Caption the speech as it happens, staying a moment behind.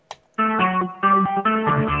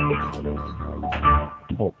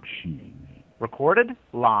recorded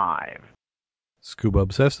live. Scuba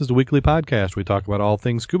Obsessed is a weekly podcast. We talk about all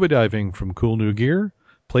things scuba diving, from cool new gear,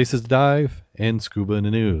 places to dive, and scuba in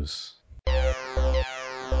the news.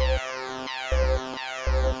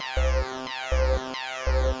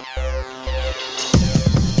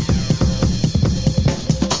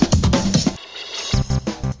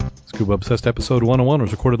 Scuba Obsessed episode 101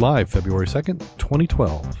 was recorded live February 2nd,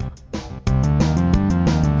 2012.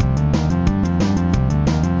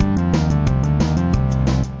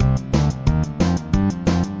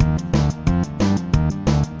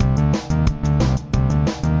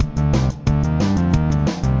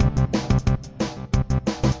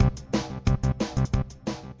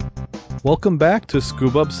 Welcome back to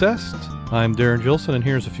Scuba Obsessed. I'm Darren Gilson, and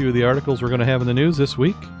here's a few of the articles we're going to have in the news this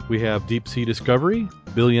week. We have deep sea discovery,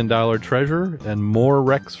 billion-dollar treasure, and more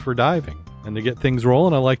wrecks for diving. And to get things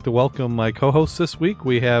rolling, I'd like to welcome my co-hosts this week.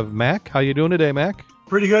 We have Mac. How you doing today, Mac?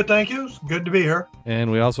 Pretty good, thank you. It's good to be here.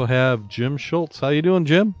 And we also have Jim Schultz. How you doing,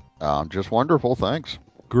 Jim? Just wonderful, thanks.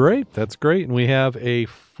 Great, that's great. And we have a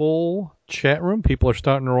full chat room. People are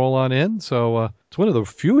starting to roll on in, so it's one of the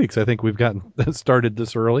few weeks I think we've gotten started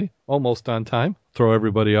this early, almost on time. Throw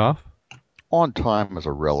everybody off. On time is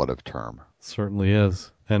a relative term. Certainly is.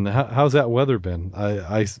 And how's that weather been?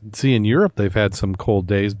 I see in Europe they've had some cold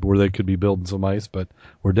days where they could be building some ice, but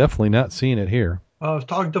we're definitely not seeing it here. I was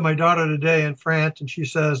talking to my daughter today in France, and she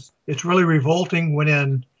says it's really revolting when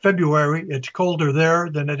in February it's colder there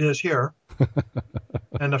than it is here.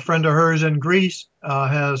 And a friend of hers in Greece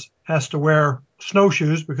has to wear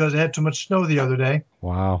snowshoes because they had too much snow the other day.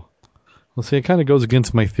 Wow. Well, see, it kind of goes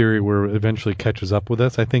against my theory where it eventually catches up with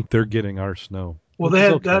us. I think they're getting our snow. Well,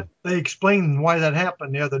 they explained why that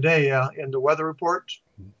happened the other day in the weather reports.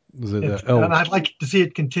 And I'd like to see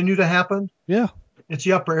it continue to happen. Yeah. It's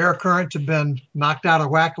the upper air currents have been knocked out of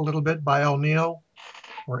whack a little bit by El Nino.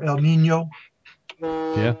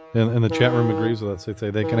 Yeah, and the chat room agrees with us. They say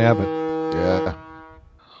they can have it. Yeah.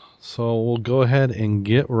 So we'll go ahead and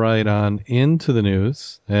get right on into the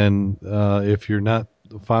news. And if you're not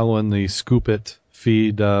following the Scoop It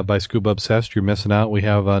feed by Scuba Obsessed, you're missing out. We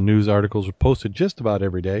have news articles posted just about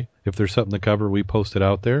every day. If there's something to cover, we post it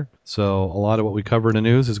out there. So a lot of what we cover in the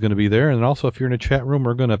news is going to be there. And also, if you're in a chat room,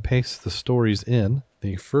 we're going to paste the stories in.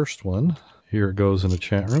 The first one, here it goes in the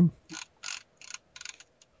chat room.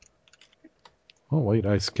 Oh, wait,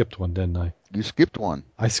 I skipped one, didn't I? You skipped one.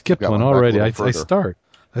 I skipped one already. I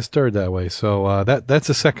started that way. So that's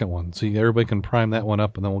the second one. So everybody can prime that one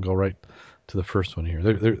up, and then we'll go right to the first one here.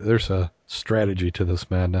 There's a strategy to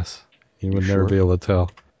this madness. You would never be able to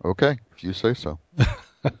tell. Okay, if you say so.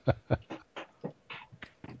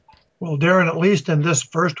 Well, Darren, at least in this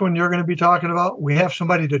first one you're going to be talking about, we have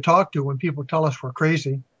somebody to talk to when people tell us we're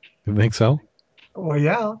crazy. You think so? Well,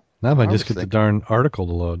 yeah. Now I just get the darn article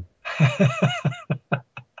to load.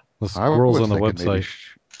 The squirrels on the website.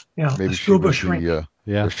 Maybe scuba shrink.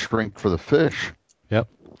 The shrink for the fish. Yep.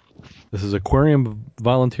 This is aquarium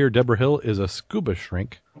volunteer Deborah Hill is a scuba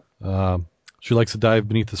shrink. She likes to dive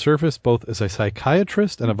beneath the surface, both as a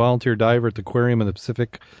psychiatrist and a volunteer diver at the aquarium in the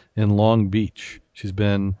Pacific in Long Beach. She's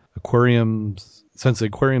been since the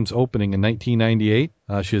aquarium's opening in 1998.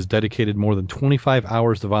 She has dedicated more than 25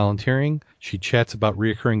 hours to volunteering. She chats about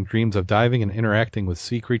recurring dreams of diving and interacting with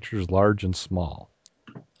sea creatures large and small.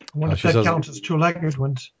 I wonder if that counts as two-legged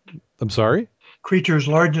ones. I'm sorry? Creatures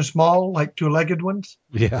large and small, like two-legged ones?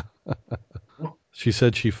 Yeah. She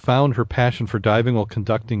said she found her passion for diving while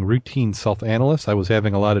conducting routine self-analysis. I was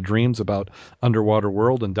having a lot of dreams about underwater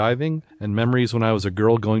world and diving, and memories when I was a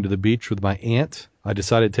girl going to the beach with my aunt. I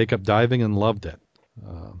decided to take up diving and loved it.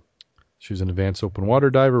 She's an advanced open water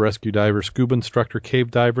diver, rescue diver, scuba instructor,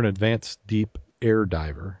 cave diver, and advanced deep air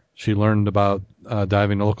diver. She learned about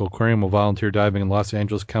diving in a local aquarium while volunteer diving in Los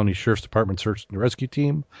Angeles County Sheriff's Department Search and Rescue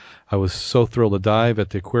Team. I was so thrilled to dive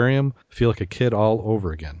at the aquarium. I feel like a kid all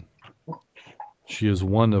over again. She is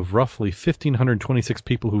one of roughly 1,526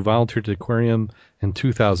 people who volunteered at the aquarium in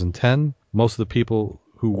 2010. Most of the people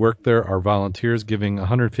who work there are volunteers, giving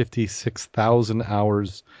 156,000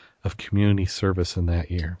 hours of community service in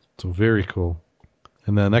that year. So very cool.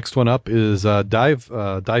 And the next one up is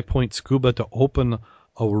Dive Point Scuba to open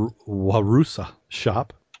a Wawrusa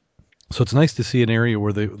shop. So it's nice to see an area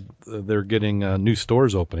where they're getting new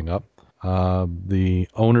stores opening up. The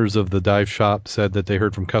owners of the dive shop said that they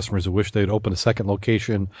heard from customers who wished they'd open a second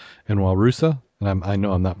location in Wawrusa, and I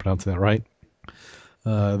know I'm not pronouncing that right.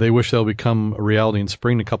 They wish they'll become a reality in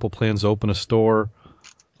spring. A couple plans to open a store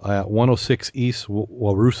at 106 East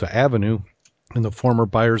Wawrusa Avenue in the former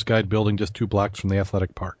Buyer's Guide building just 2 blocks from the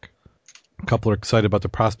athletic park. A couple are excited about the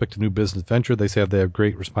prospect of new business venture. They say they have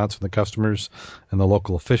great response from the customers and the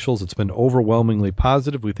local officials. It's been overwhelmingly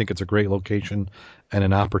positive. We think it's a great location and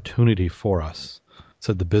an opportunity for us.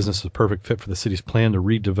 Said the business is a perfect fit for the city's plan to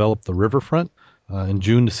redevelop the riverfront. In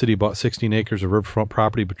June, the city bought 16 acres of riverfront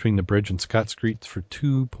property between the bridge and Scott Street for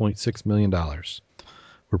 $2.6 million.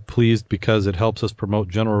 We're pleased because it helps us promote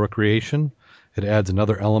general recreation. It adds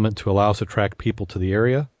another element to allow us to attract people to the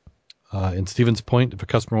area. In Stevens Point, if a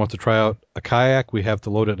customer wants to try out a kayak, we have to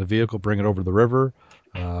load it in a vehicle, bring it over to the river.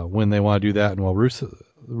 When they want to do that in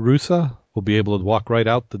Wellrusa, we'll be able to walk right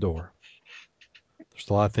out the door. There's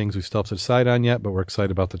a lot of things we still have to decide on yet, but we're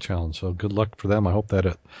excited about the challenge. So good luck for them. I hope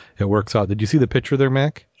that it works out. Did you see the picture there,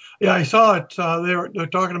 Mac? Yeah, I saw it. They're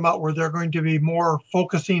talking about where they're going to be more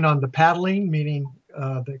focusing on the paddling, meaning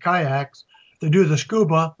the kayaks. To do the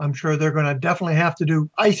scuba, I'm sure they're going to definitely have to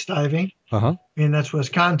do ice diving. Uh-huh. And that's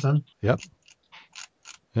Wisconsin. Yep.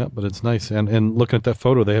 Yep, but it's nice. And looking at that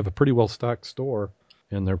photo, they have a pretty well-stocked store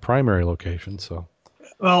in their primary location. So,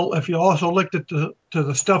 well, if you also looked at the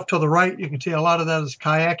stuff to the right, you can see a lot of that is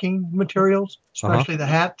kayaking materials, especially the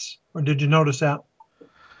hats. Or did you notice that?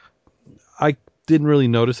 I didn't really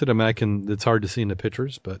notice it. I mean, it's hard to see in the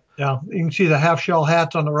pictures, but yeah, you can see the half-shell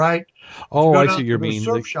hats on the right. Oh, I see what you mean.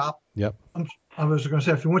 Surf shop. Yep. I was going to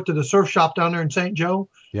say, if you went to the surf shop down there in St. Joe,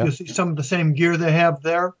 you'll see some of the same gear they have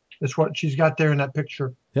there. That's what she's got there in that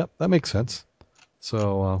picture. Yep, that makes sense.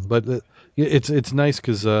 So, but it's nice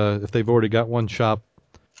because if they've already got one shop,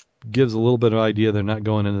 gives a little bit of idea they're not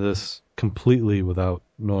going into this completely without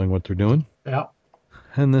knowing what they're doing. Yeah.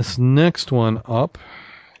 And this next one up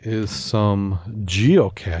is some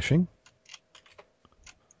geocaching.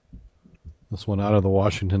 This one out of the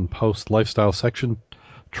Washington Post lifestyle section.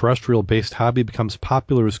 Terrestrial-based hobby becomes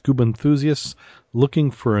popular with scuba enthusiasts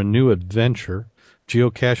looking for a new adventure.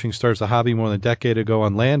 Geocaching started as a hobby more than a decade ago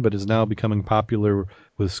on land, but is now becoming popular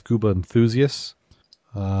with scuba enthusiasts.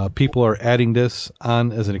 People are adding this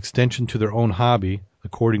on as an extension to their own hobby,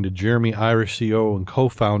 according to Jeremy Irish, CEO and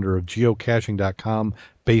co-founder of geocaching.com,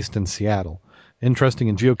 based in Seattle. Interest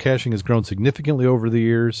in geocaching has grown significantly over the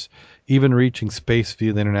years, even reaching space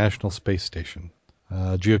via the International Space Station.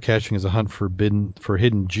 Geocaching is a hunt for hidden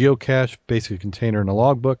geocache, basically a container and a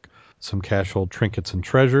logbook. Some cache hold trinkets and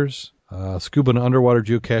treasures. Scuba and underwater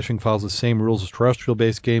geocaching follows the same rules as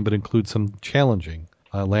terrestrial-based game, but includes some challenging.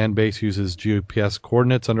 Land-based uses GPS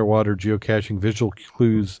coordinates. Underwater geocaching visual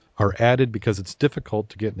clues are added because it's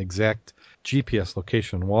difficult to get an exact GPS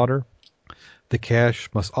location in water. The cache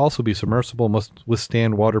must also be submersible, must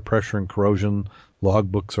withstand water pressure and corrosion.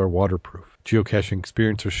 Logbooks are waterproof. Geocaching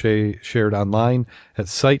experiences are shared online at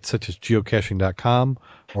sites such as geocaching.com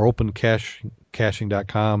or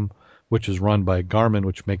opencaching.com, which is run by Garmin,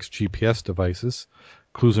 which makes GPS devices.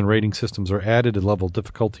 Clues and rating systems are added to level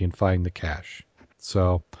difficulty in finding the cache.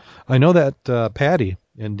 So I know that Patty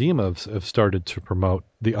and Dima have started to promote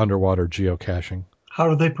the underwater geocaching. How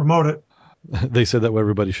do they promote it? They said that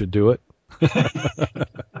everybody should do it.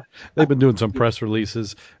 They've been doing some press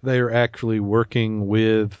releases. They are actually working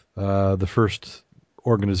with the first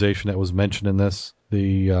organization that was mentioned in this.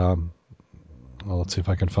 Let's see if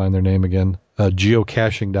I can find their name again.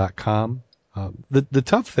 Geocaching.com. The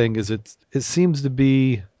tough thing is it seems to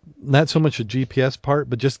be not so much a GPS part,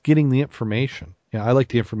 but just getting the information. Yeah, I like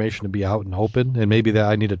the information to be out and open, and maybe that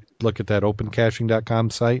I need to look at that opencaching.com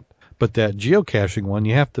site. But that geocaching one,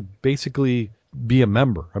 you have to basically be a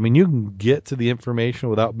member. I mean, you can get to the information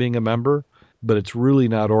without being a member, but it's really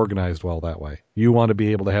not organized well that way. You want to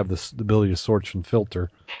be able to have the ability to search and filter,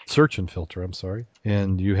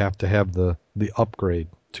 and you have to have the upgrade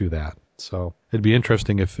to that. So it'd be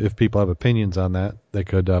interesting if people have opinions on that. They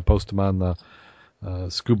could post them on the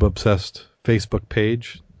Scuba Obsessed Facebook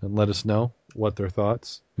page and let us know what their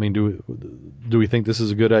thoughts. I mean, do we think this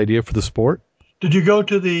is a good idea for the sport? Did you go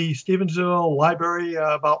to the Stevensville Library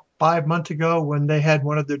about 5 months ago when they had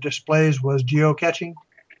one of their displays was geocaching?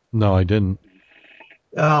 No, I didn't.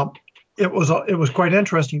 It was quite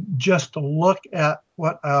interesting just to look at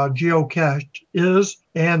what a geocache is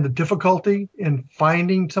and the difficulty in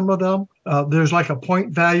finding some of them. There's like a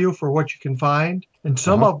point value for what you can find, and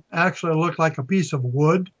some of them actually look like a piece of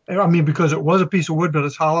wood. I mean, because it was a piece of wood, but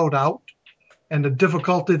it's hollowed out. And the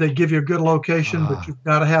difficulty, they give you a good location, but you've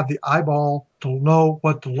got to have the eyeball to know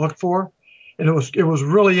what to look for. And it was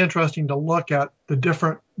really interesting to look at the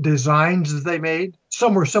different designs that they made.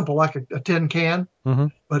 Some were simple, like a tin can,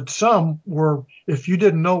 but some were, if you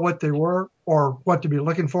didn't know what they were or what to be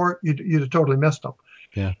looking for, you'd have totally missed them.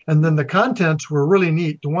 Yeah. And then the contents were really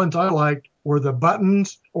neat. The ones I liked were the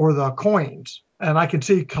buttons or the coins, and I could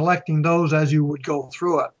see collecting those as you would go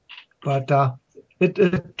through it. But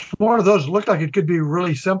It's one of those. Looked like it could be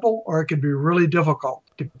really simple or it could be really difficult,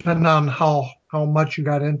 depending on how much you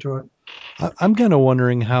got into it. I'm kind of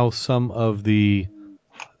wondering how some of the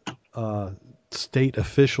state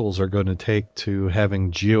officials are going to take to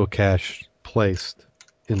having geocache placed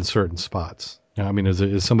in certain spots. I mean,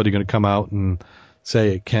 is somebody going to come out and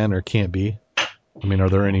say it can or can't be? I mean, are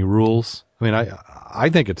there any rules? I mean, I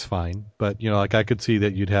think it's fine, but like I could see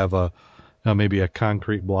that you'd have maybe a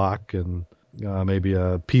concrete block and maybe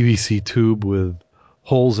a PVC tube with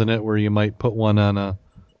holes in it where you might put one on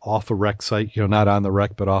off a wreck site, not on the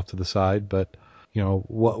wreck but off to the side. But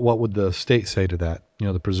what would the state say to that?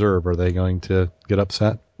 The preserve, are they going to get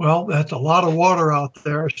upset? Well, that's a lot of water out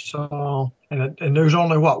there. So, and there's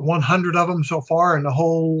only 100 of them so far in the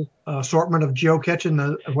whole assortment of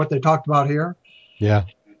geocaching, what they talked about here. Yeah.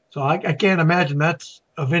 So I can't imagine that's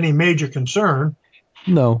of any major concern.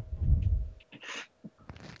 No.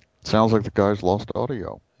 Sounds like the guy's lost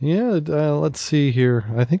audio. Yeah. Let's see here.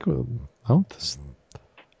 I think. It's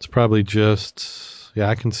probably just. Yeah,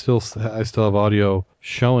 I still have audio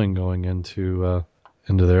showing going into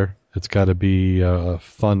there. It's got to be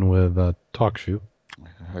fun with TalkShoe.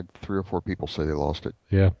 I had 3 or 4 people say they lost it.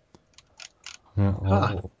 Yeah. Yeah.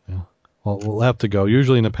 Well, we'll have to go.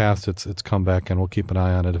 Usually in the past, it's come back, and we'll keep an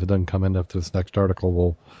eye on it. If it doesn't come in after this next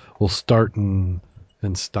article, we'll start and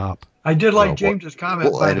stop. I did like James's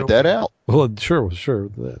comment. We'll edit that out. Well, sure.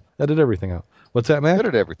 Edit everything out. What's that, Matt?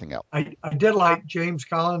 Edit everything out. I did like James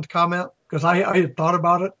Collins' comment because I had thought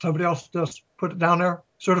about it. Somebody else just put it down there.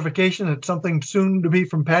 Certification. It's something soon to be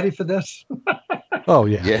from Patty for this. Oh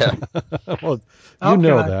yeah. Yeah. Well,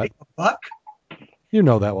 that. Take a buck?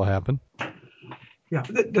 That will happen. Yeah.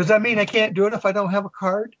 Does that mean I can't do it if I don't have a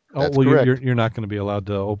card? That's correct. You're not going to be allowed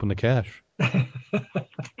to open the cache.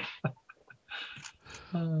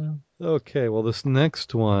 Okay, well, this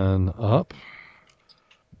next one up.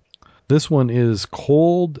 This one is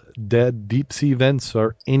cold, dead deep sea vents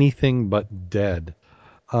are anything but dead.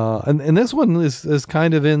 And this one is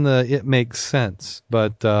kind of in the it makes sense,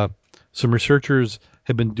 but some researchers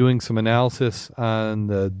have been doing some analysis on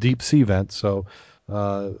the deep sea vents. So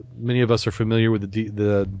many of us are familiar with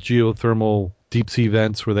the geothermal deep sea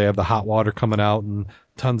vents where they have the hot water coming out and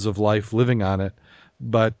tons of life living on it.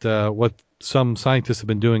 But what some scientists have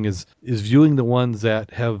been doing is viewing the ones that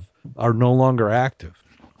are no longer active,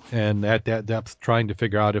 and at that depth trying to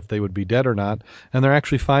figure out if they would be dead or not. And they're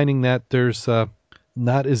actually finding that there's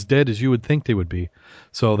not as dead as you would think they would be.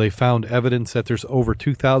 So they found evidence that there's over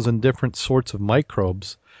 2,000 different sorts of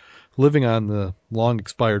microbes living on the long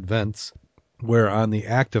expired vents, where on the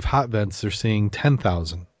active hot vents they're seeing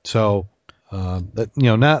 10,000. So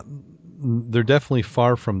not they're definitely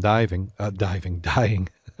far from dying.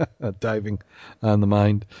 Diving on the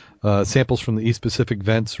mind. Samples from the East Pacific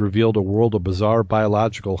vents revealed a world of bizarre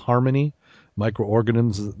biological harmony,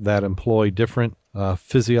 microorganisms that employ different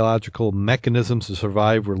physiological mechanisms to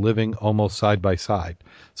survive were living almost side by side.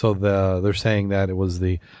 So they're saying that it was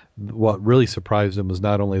what really surprised them was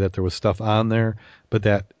not only that there was stuff on there, but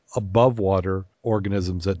that above water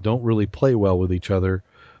organisms that don't really play well with each other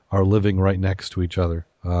are living right next to each other.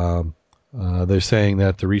 They're saying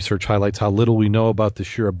that the research highlights how little we know about the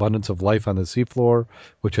sheer abundance of life on the seafloor,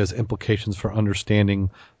 which has implications for understanding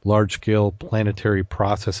large-scale planetary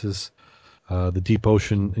processes. The deep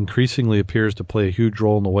ocean increasingly appears to play a huge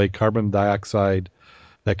role in the way carbon dioxide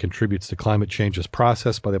that contributes to climate change is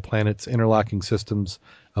processed by the planet's interlocking systems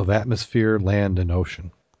of atmosphere, land, and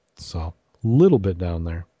ocean. So, a little bit down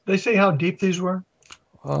there. They say how deep these were?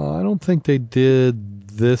 I don't think they did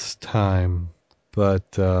this time,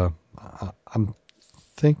 but I'm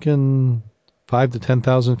thinking 5,000 to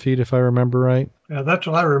 10,000 feet, if I remember right. Yeah, that's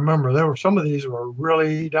what I remember. Some of these were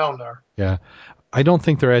really down there. Yeah. I don't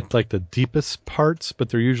think they're at like the deepest parts, but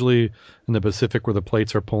they're usually in the Pacific where the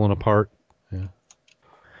plates are pulling apart. Yeah.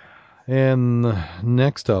 And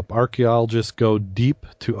next up, archaeologists go deep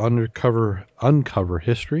to uncover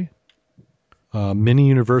history. Many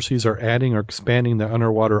universities are adding or expanding their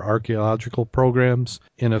underwater archaeological programs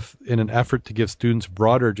in an effort to give students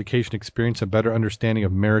broader education experience and better understanding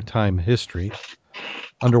of maritime history.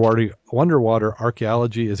 Underwater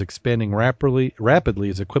archaeology is expanding rapidly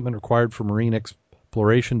as equipment required for marine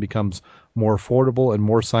exploration becomes more affordable and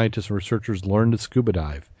more scientists and researchers learn to scuba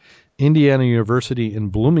dive. Indiana University in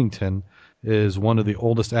Bloomington is one of the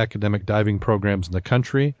oldest academic diving programs in the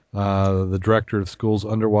country. The director of the school's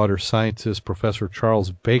underwater sciences, Professor Charles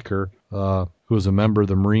Baker, who is a member of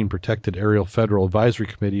the Marine Protected Area Federal Advisory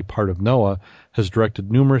Committee, part of NOAA, has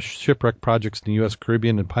directed numerous shipwreck projects in the U.S.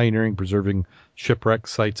 Caribbean and pioneering preserving shipwreck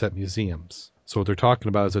sites at museums. So what they're talking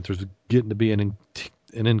about is that there's getting to be an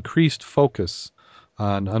increased focus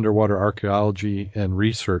on underwater archaeology and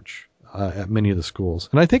research at many of the schools.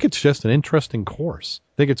 And I think it's just an interesting course.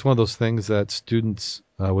 I think it's one of those things that students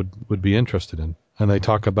would be interested in. And they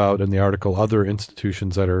talk about in the article other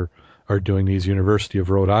institutions that are doing these. University of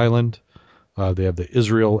Rhode Island. They have the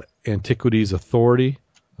Israel Antiquities Authority.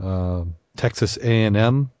 Texas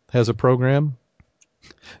A&M has a program.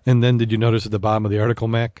 And then did you notice at the bottom of the article,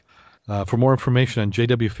 Mac? For more information on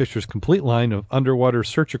J.W. Fisher's complete line of underwater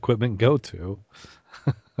search equipment, go to.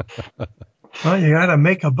 Well, you got to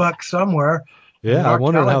make a buck somewhere. Yeah, I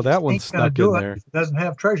wonder how that one snuck in there. It doesn't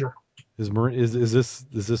have treasure. Is this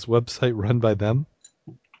website run by them?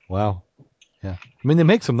 Wow. Yeah. I mean, they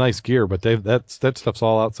make some nice gear, but that stuff's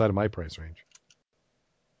all outside of my price range.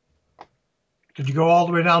 Did you go all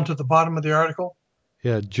the way down to the bottom of the article?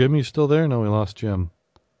 Yeah, Jim, you still there? No, we lost Jim.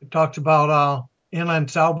 It talks about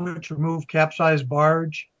inland salvage, remove capsized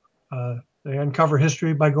barge. They uncover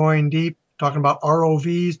history by going deep, talking about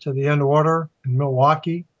ROVs to the underwater in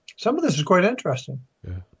Milwaukee. Some of this is quite interesting.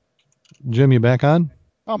 Yeah. Jim, you back on?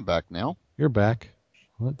 I'm back now. You're back.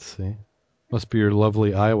 Let's see. Must be your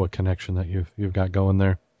lovely Iowa connection that you've got going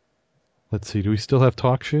there. Let's see. Do we still have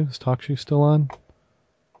TalkShoe? Is TalkShoe still on?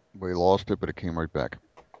 We lost it, but it came right back.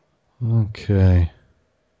 Okay.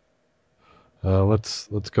 Let's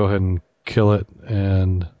go ahead and kill it,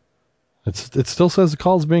 and it still says the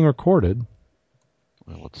call's being recorded.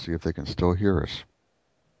 Well, let's see if they can still hear us.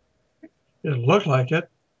 It looked like it.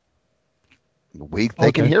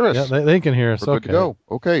 They can hear us. Yeah, they can hear us. We're okay. Good to go.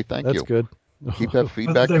 Okay, thank you. That's good. Keep that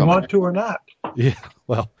feedback Whether they coming. want to or not. Yeah,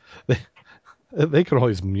 well, they can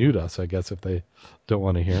always mute us, I guess, if they don't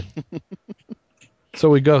want to hear. So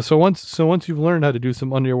we go. So once you've learned how to do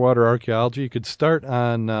some underwater archaeology, you could start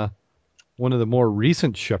on one of the more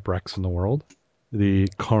recent shipwrecks in the world, the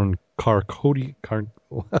Concordia.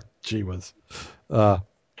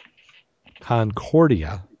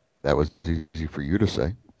 That was easy for you to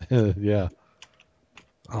say. Yeah.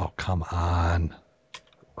 Oh, come on.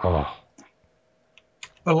 Oh.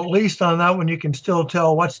 But at least on that one, you can still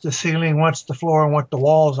tell what's the ceiling, what's the floor, and what the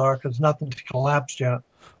walls are, because nothing's collapsed yet.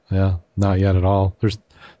 Yeah, not yet at all. There's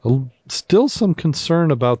still some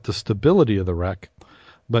concern about the stability of the wreck,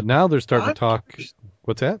 but now they're starting to talk.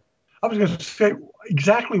 What's that? I was going to say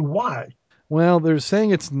exactly why. Well, they're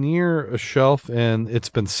saying it's near a shelf and it's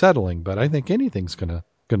been settling, but I think anything's gonna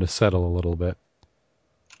settle a little bit.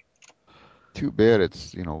 Too bad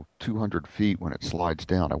it's 200 feet when it slides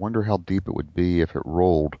down. I wonder how deep it would be if it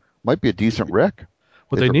rolled. Might be a decent wreck.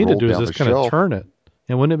 What they need to do is just kind of turn it.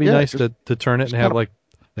 And wouldn't it be nice to turn it and have like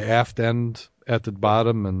the aft end at the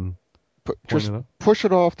bottom and push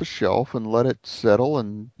it off the shelf and let it settle,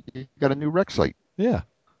 and you got a new wreck site. Yeah.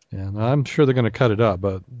 Yeah, no, I'm sure they're going to cut it up,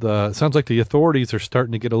 but it sounds like the authorities are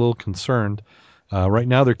starting to get a little concerned. Right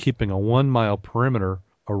now they're keeping a 1 mile perimeter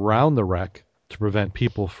around the wreck to prevent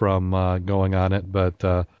people from going on it,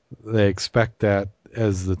 but they expect that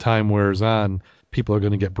as the time wears on, people are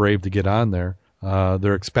going to get brave to get on there.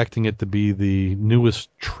 They're expecting it to be the newest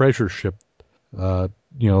treasure ship. A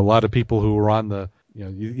lot of people who were on the,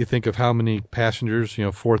 you think of how many passengers,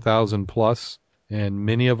 4,000 plus, and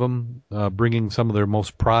many of them bringing some of their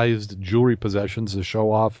most prized jewelry possessions to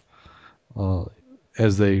show off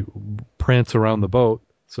as they prance around the boat.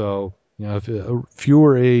 So, if you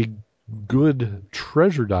were a good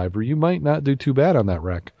treasure diver, you might not do too bad on that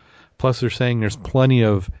wreck. Plus, they're saying there's plenty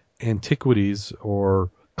of antiquities or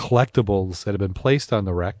collectibles that have been placed on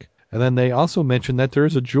the wreck. And then they also mentioned that there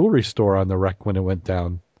is a jewelry store on the wreck when it went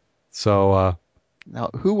down. So, now,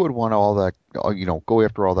 who would want all that, go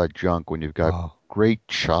after all that junk when you've got great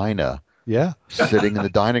china sitting in the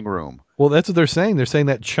dining room? Well, that's what they're saying. They're saying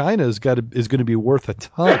that China is going to be worth a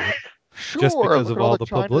ton. Sure, just because of all the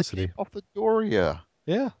China publicity. Off the door, yeah.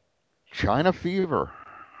 China fever.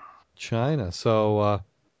 China. So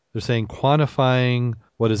they're saying quantifying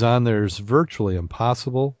what is on there is virtually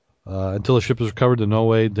impossible. Until the ship is recovered, there's no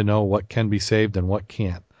way to know what can be saved and what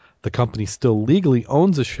can't. The company still legally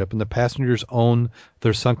owns the ship, and the passengers own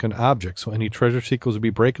their sunken objects. So any treasure seekers would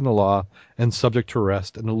be breaking the law and subject to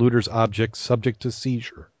arrest, and the looter's objects subject to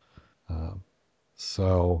seizure.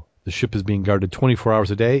 So the ship is being guarded 24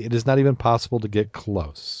 hours a day. It is not even possible to get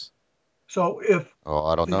close. So if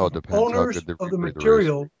I don't know. It depends owners how good of the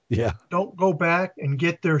material don't go back and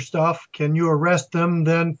get their stuff, can you arrest them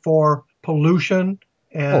then for pollution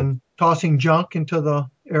and tossing junk into the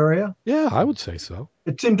area? Yeah, I would say so.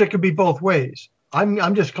 It seems it could be both ways.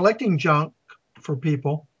 I'm just collecting junk for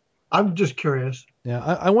people. I'm just curious. Yeah,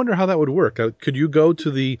 I wonder how that would work. Could you go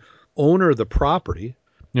to the owner of the property?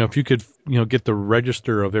 If you could, get the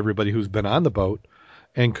register of everybody who's been on the boat,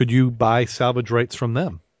 and could you buy salvage rights from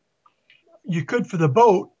them? you could for the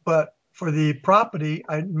boat, but for the property,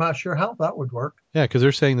 I'm not sure how that would work. Yeah, because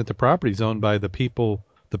they're saying that the property's owned by the people,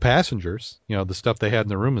 the passengers. The stuff they had in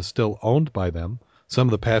the room is still owned by them. Some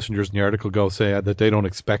of the passengers in the article say that they don't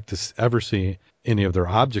expect to ever see any of their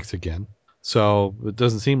objects again. So it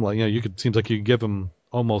doesn't seem like seems like you could give them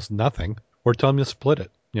almost nothing, or tell them to split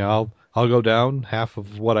it. I'll go down half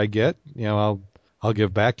of what I get. I'll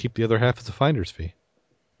give back, keep the other half as a finder's fee.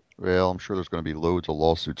 Well, I'm sure there's going to be loads of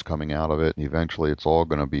lawsuits coming out of it, and eventually it's all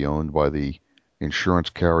going to be owned by the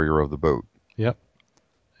insurance carrier of the boat. Yep.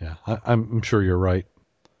 Yeah, I'm sure you're right.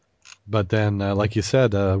 But then, like you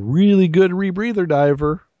said, a really good rebreather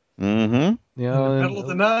diver. Mm-hmm. In the middle of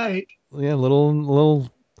the night. Yeah,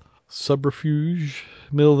 little subterfuge,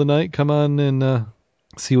 middle of the night. Come on and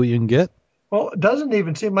see what you can get. Well, it doesn't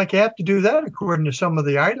even seem like you have to do that according to some of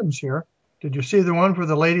the items here. Did you see the one where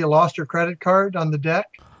the lady lost her credit card on the deck?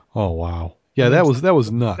 Oh wow! Yeah, that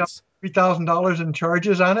was nuts. $3,000 in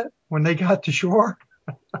charges on it when they got to shore.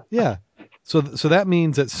 Yeah, so that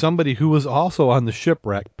means that somebody who was also on the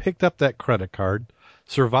shipwreck picked up that credit card,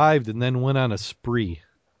 survived, and then went on a spree.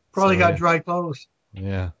 Probably got dry clothes.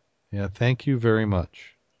 Yeah. Thank you very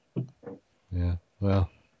much. Yeah. Well,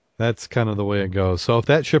 that's kind of the way it goes. So if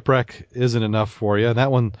that shipwreck isn't enough for you, and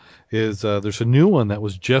that one is, there's a new one that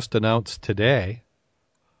was just announced today.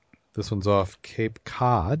 This one's off Cape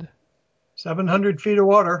Cod. 700 feet of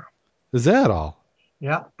water. Is that all?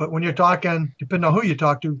 Yeah, but when you're talking, depending on who you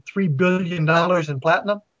talk to, $3 billion in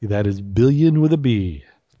platinum. That is billion with a B.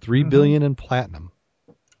 $3 billion in platinum.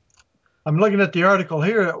 I'm looking at the article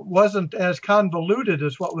here. It wasn't as convoluted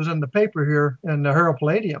as what was in the paper here in the Herald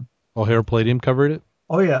Palladium. Oh, Herald Palladium covered it?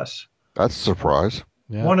 Oh, yes. That's a surprise.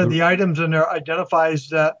 Yeah, one of the items in there identifies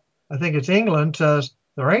that, I think it's England, says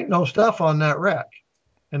there ain't no stuff on that wreck.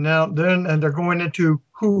 And they're going into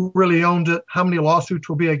who really owns it, how many lawsuits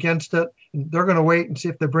will be against it. And they're going to wait and see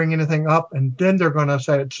if they bring anything up, and then they're going to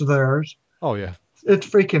say it's theirs. Oh, yeah. It's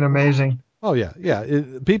freaking amazing. Oh, yeah. Yeah.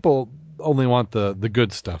 People only want the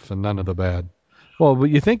good stuff and none of the bad. Well,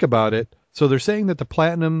 but you think about it. So they're saying that the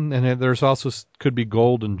platinum, and there's also could be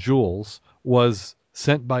gold and jewels, was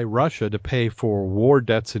sent by Russia to pay for war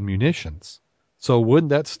debts and munitions. So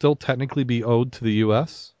wouldn't that still technically be owed to the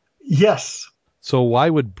U.S.? Yes. So why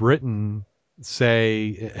would Britain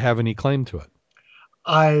have any claim to it?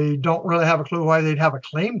 I don't really have a clue why they'd have a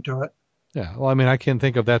claim to it. Yeah, well, I mean, I can't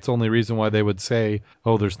think of that's the only reason why they would say,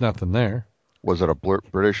 oh, there's nothing there. Was it a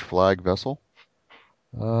British flag vessel?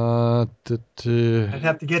 I'd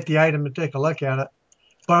have to get the item to take a look at it.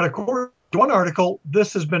 But according to one article,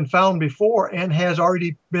 this has been found before and has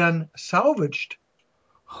already been salvaged.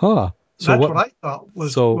 Huh. So That's what I thought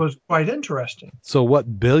was quite interesting. So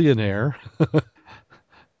what billionaire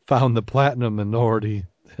found the platinum and already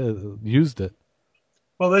used it?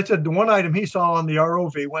 Well, they said the one item he saw on the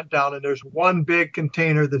ROV went down, and there's one big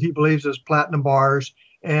container that he believes is platinum bars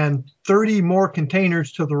and 30 more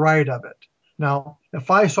containers to the right of it. Now,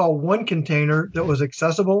 if I saw one container that was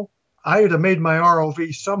accessible, I would have made my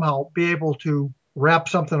ROV somehow be able to wrap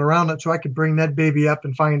something around it so I could bring that baby up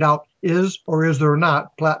and find out is or is there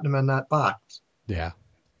not platinum in that box. Yeah.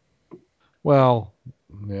 Well,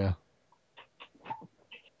 yeah.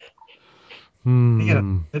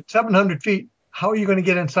 Again, at 700 feet, how are you going to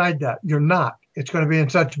get inside that? You're not. It's going to be in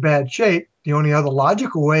such bad shape. The only other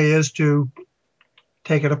logical way is to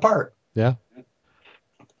take it apart. Yeah.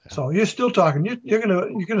 So you're still talking. You're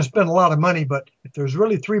gonna spend a lot of money, but if there's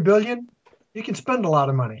really $3 billion, you can spend a lot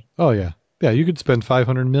of money. Oh yeah, yeah. You could spend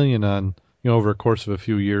 $500 million on over a course of a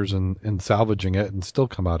few years and salvaging it and still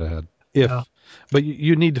come out ahead. But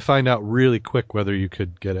you need to find out really quick whether you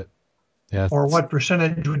could get it. Yeah. Or what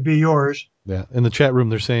percentage would be yours. Yeah. In the chat room,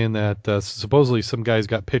 they're saying that supposedly some guys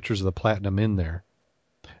got pictures of the platinum in there.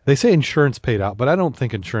 They say insurance paid out, but I don't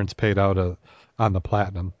think insurance paid out on the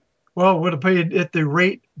platinum. Well, it would have paid at the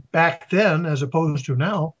rate back then as opposed to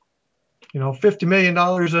now. $50 million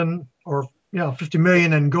 $50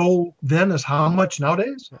 million in gold then is how much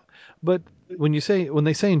nowadays? But when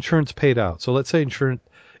they say insurance paid out, so let's say insurance,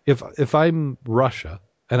 if I'm Russia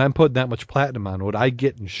and I'm putting that much platinum on, would I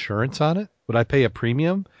get insurance on it? Would I pay a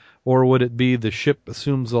premium, or would it be the ship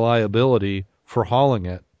assumes the liability for hauling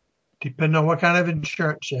it? Depending on what kind of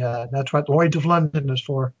insurance you had. That's what Lloyd's of London is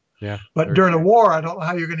for. Yeah. But during a war, I don't know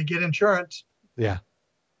how you're going to get insurance. Yeah.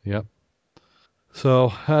 Yep.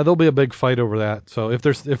 So there'll be a big fight over that. So if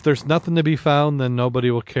there's nothing to be found, then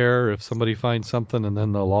nobody will care. If somebody finds something, and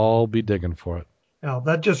then they'll all be digging for it. Now,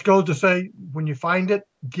 that just goes to say, when you find it,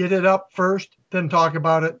 get it up first, then talk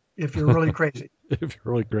about it if you're really crazy. If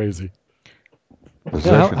you're really crazy.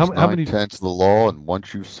 Possession's 9/10 of the law, and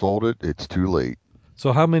once you've sold it, it's too late.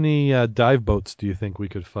 So how many dive boats do you think we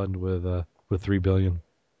could fund with $3 billion?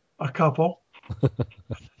 A couple. A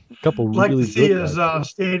couple I'd like to really see good his dive boats.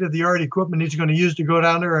 state-of-the-art equipment he's going to use to go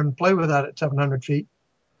down there and play with that at 700 feet.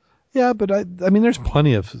 Yeah, but I mean, there's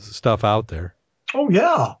plenty of stuff out there. Oh,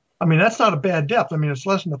 yeah. I mean, that's not a bad depth. I mean, it's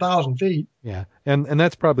less than 1,000 feet. Yeah, and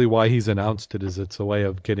that's probably why he's announced it, is it's a way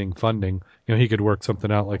of getting funding. You know, he could work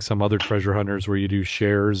something out like some other treasure hunters where you do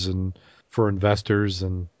shares and for investors,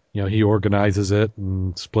 and you know he organizes it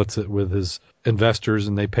and splits it with his investors,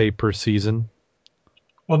 and they pay per season.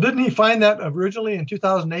 Well, didn't he find that originally in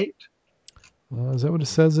 2008? Is that what it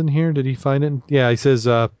says in here? Did he find it? Yeah, he says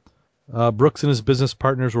Brooks and his business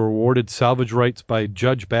partners were awarded salvage rights by a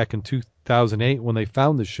judge back in 2008 when they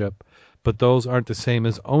found the ship, but those aren't the same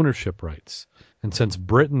as ownership rights. And since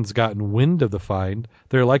Britain's gotten wind of the find,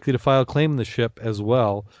 they're likely to file a claim on the ship as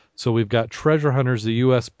well. So we've got treasure hunters, the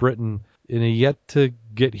U.S., Britain, in a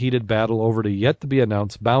yet-to-get heated battle over the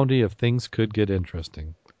yet-to-be-announced bounty if things could get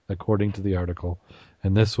interesting, according to the article.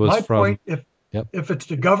 And this was My from... point, if it's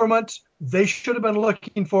the government's, they should have been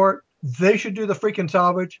looking for it. They should do the freaking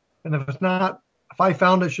salvage. And if it's not, if I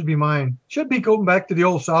found it, it should be mine. Should be going back to the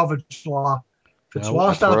old salvage law. If it's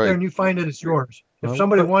lost out there and you find it, it's yours. If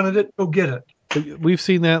somebody wanted it, go get it. We've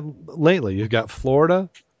seen that lately. You've got Florida,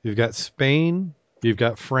 you've got Spain, you've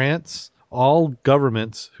got France, all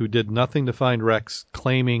governments who did nothing to find wrecks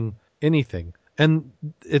claiming anything. And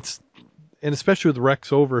especially with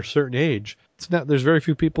wrecks over a certain age, there's very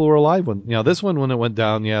few people who are alive when this one, when it went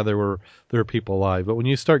down, there were people alive. But when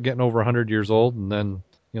you start getting over 100 years old and then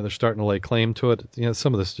they're starting to lay claim to it,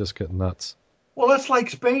 some of this just getting nuts. Well, that's like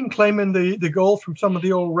Spain claiming the gold from some of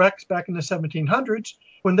the old wrecks back in the 1700s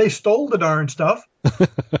when they stole the darn stuff.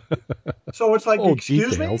 So it's like,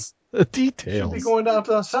 excuse details. me? Details. Should be going down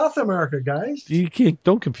to South America, guys.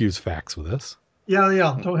 Don't confuse facts with this.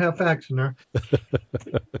 Yeah. Don't have facts in there.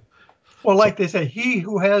 Well, like they say, he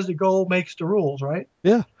who has the gold makes the rules, right?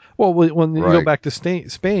 Yeah. Well, when you go back to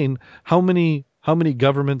Spain, how many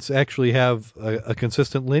governments actually have a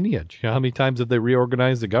consistent lineage? How many times have they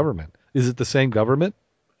reorganized the government? Is it the same government?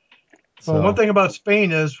 Well, one thing about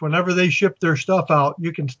Spain is whenever they ship their stuff out,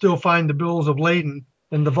 you can still find the bills of lading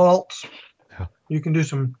in the vaults. Yeah. You can do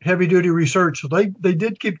some heavy-duty research. So they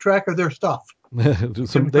did keep track of their stuff. They had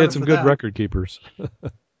some good record keepers.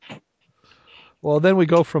 Well, then we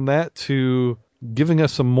go from that to giving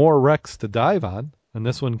us some more wrecks to dive on. And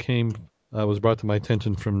this one was brought to my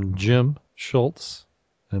attention from Jim Schultz.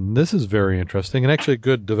 And this is very interesting and actually a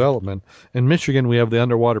good development. In Michigan, we have the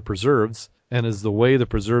underwater preserves. And as the way the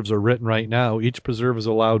preserves are written right now, each preserve is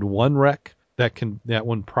allowed one wreck that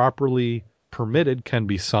when properly permitted, can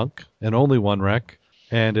be sunk, and only one wreck.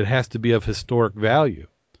 And it has to be of historic value.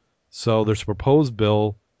 So there's a proposed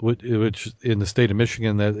bill, which in the state of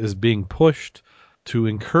Michigan, that is being pushed to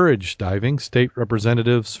encourage diving. State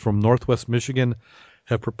representatives from Northwest Michigan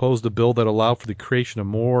have proposed a bill that allow for the creation of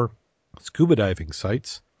more scuba diving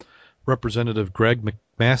sites. Representative Greg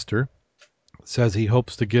McMaster says he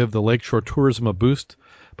hopes to give the lakeshore tourism a boost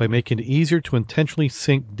by making it easier to intentionally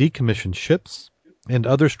sink decommissioned ships and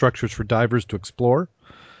other structures for divers to explore.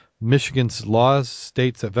 Michigan's laws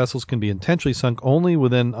states that vessels can be intentionally sunk only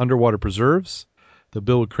within underwater preserves. The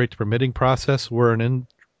bill would create the permitting process where an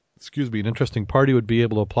interesting party would be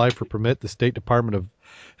able to apply for permit the State Department of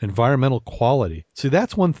Environmental Quality. See,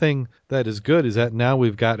 that's one thing that is good, is that now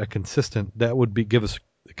we've got give us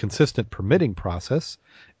a consistent permitting process.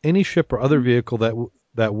 Any ship or other vehicle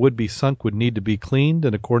that would be sunk would need to be cleaned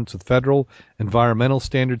in accordance with federal environmental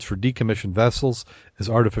standards for decommissioned vessels as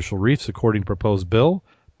artificial reefs, according to proposed bill.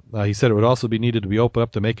 He said it would also be needed to be opened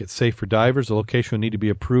up to make it safe for divers. The location would need to be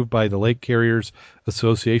approved by the Lake Carriers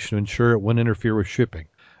Association to ensure it wouldn't interfere with shipping.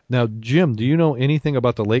 Now, Jim, do you know anything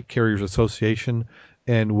about the Lake Carriers Association,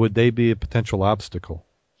 and would they be a potential obstacle?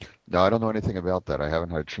 No, I don't know anything about that. I haven't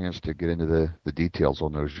had a chance to get into the details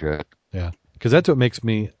on those yet. Yeah, because that's what makes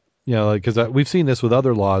me, because we've seen this with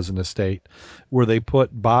other laws in the state where they put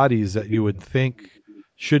bodies that you would think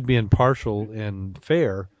should be impartial and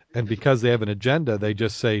fair, and because they have an agenda, they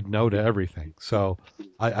just say no to everything. So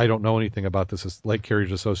I don't know anything about this Lake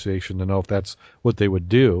Carriers Association to know if that's what they would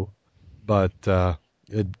do, but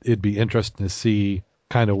it'd be interesting to see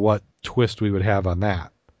kind of what twist we would have on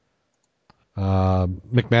that.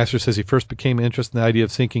 McMaster says he first became interested in the idea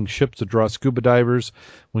of sinking ships to draw scuba divers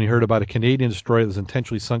when he heard about a Canadian destroyer that was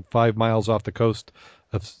intentionally sunk 5 miles off the coast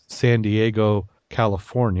of San Diego,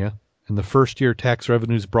 California. In the first year, tax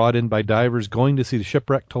revenues brought in by divers going to see the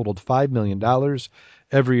shipwreck totaled $5 million.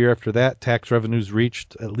 Every year after that, tax revenues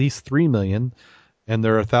reached at least $3 million, and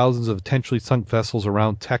there are thousands of intentionally sunk vessels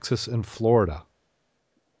around Texas and Florida.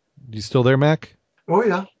 You still there, Mac? Oh,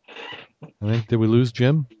 yeah. I think, did we lose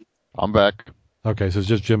Jim? I'm back. Okay, so it's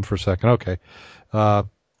just Jim for a second. Okay. Uh,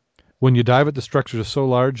 when you dive it, the structures are so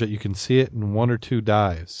large that you can see it in one or two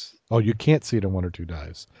dives. Oh, you can't see it in one or two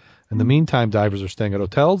dives. In the meantime, divers are staying at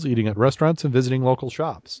hotels, eating at restaurants, and visiting local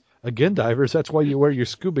shops. Again, divers, that's why you wear your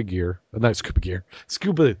scuba gear. Not scuba gear.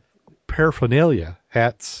 Scuba paraphernalia,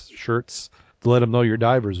 hats, shirts, to let them know you're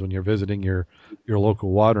divers when you're visiting your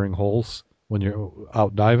local watering holes when you're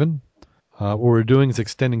out diving. What we're doing is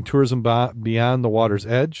extending tourism beyond the water's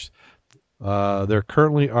edge. There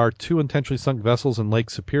currently are two intentionally sunk vessels in Lake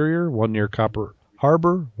Superior, one near Copper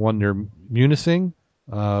Harbor, one near Munising.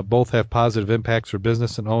 Both have positive impacts for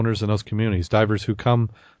business and owners in those communities. Divers who come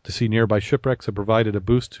to see nearby shipwrecks have provided a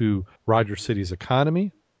boost to Rogers City's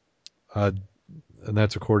economy, and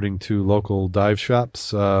that's according to local dive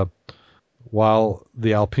shops. While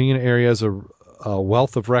the Alpena area has a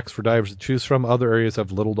wealth of wrecks for divers to choose from, other areas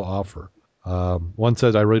have little to offer. One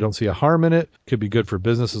says, I really don't see a harm in it. Could be good for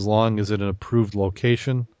business as long as it's an approved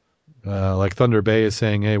location. Like Thunder Bay is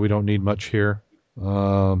saying, hey, we don't need much here.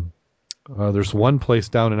 There's one place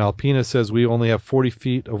down in Alpena says we only have 40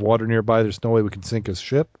 feet of water nearby. There's no way we can sink a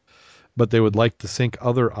ship, but they would like to sink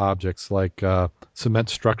other objects like cement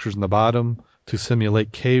structures in the bottom to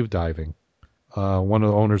simulate cave diving. One of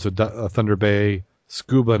the owners of Thunder Bay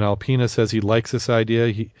Scuba in Alpena says he likes this idea.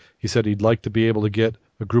 He said he'd like to be able to get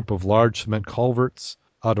a group of large cement culverts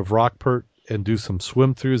out of Rockport and do some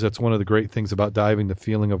swim throughs. That's one of the great things about diving, the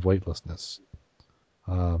feeling of weightlessness.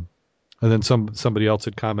 And then somebody else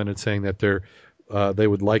had commented saying that they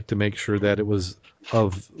would like to make sure that it was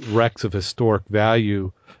of wrecks of historic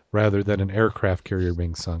value rather than an aircraft carrier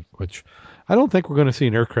being sunk, which I don't think we're going to see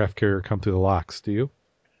an aircraft carrier come through the locks. Do you?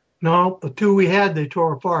 No, the two we had, they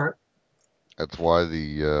tore apart. That's why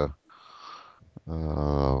the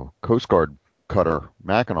Coast Guard cutter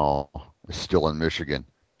Mackinac is still in Michigan.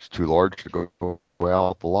 It's too large to go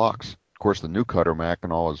out the locks. Of course, the new cutter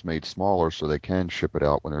Mackinac is made smaller so they can ship it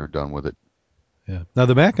out when they're done with it. Yeah. Now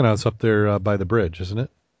the Mackinac's up there by the bridge, isn't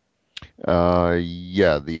it?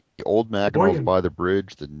 Yeah, the old Mackinac's Sheboygan. by the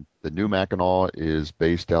bridge. The new Mackinac is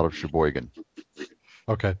based out of Sheboygan.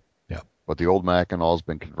 Okay. Yeah. But the old Mackinac's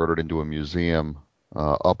been converted into a museum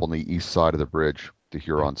up on the east side of the bridge, the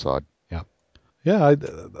Huron side. Yeah. Yeah.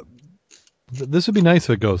 This would be nice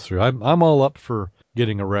if it goes through. I'm all up for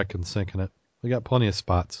getting a wreck and sinking it. We got plenty of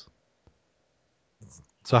spots.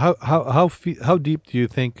 So how deep do you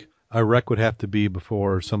think a wreck would have to be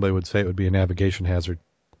before somebody would say it would be a navigation hazard?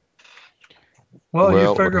 Well, you Well, it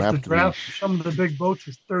would figure if the have to be. draft, some of the big boats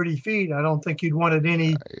is 30 feet, I don't think you'd want it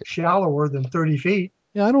any shallower than 30 feet.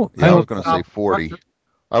 Yeah, I don't. Yeah, I was going to say Without 40. structure.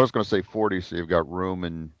 I was going to say 40, so you've got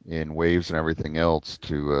room in waves and everything else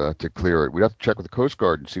to clear it. We'd have to check with the Coast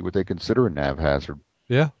Guard and see what they consider a nav hazard.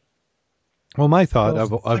 Yeah. Well, my thought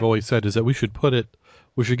Well, I've always said is that we should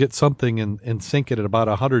get something and sink it at about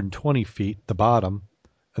 120 feet, the bottom,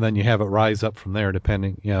 and then you have it rise up from there,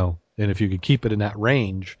 depending, and if you could keep it in that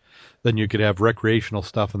range, then you could have recreational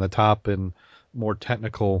stuff in the top and more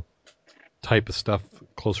technical type of stuff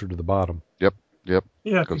closer to the bottom. Yep, yep.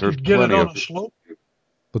 yeah, if Because you there's could get it plenty on of a slope.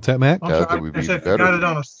 What's that, Mac? I'm that sorry, would I be said if you better. got it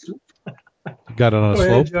on a. Got it on a Go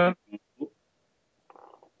ahead, slope? John.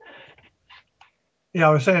 Yeah,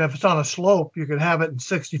 I was saying if it's on a slope, you could have it in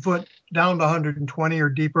 60 foot down to 120 or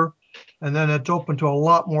deeper, and then it's open to a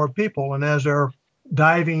lot more people. And as their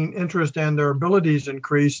diving interest and their abilities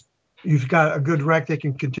increase, you've got a good wreck they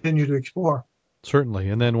can continue to explore. Certainly.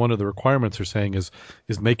 And then one of the requirements they're saying is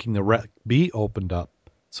making the wreck be opened up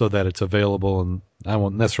so that it's available, and I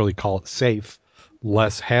won't necessarily call it safe,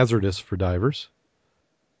 less hazardous for divers.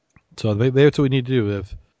 So that's what we need to do.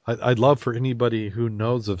 I'd love for anybody who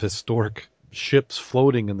knows of historic ships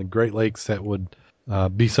floating in the Great Lakes that would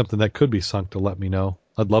be something that could be sunk to let me know.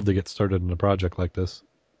 I'd love to get started in a project like this.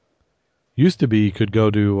 Used to be you could go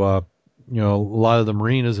to a lot of the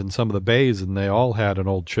marinas and some of the bays, and they all had an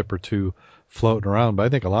old ship or two floating around. But I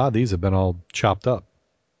think a lot of these have been all chopped up.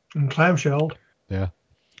 And clamshelled. Yeah.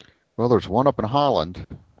 Well, there's one up in Holland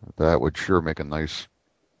that would sure make a nice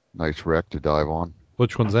wreck to dive on.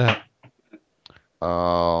 Which one's that?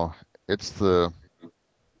 Uh, it's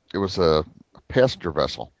it was a passenger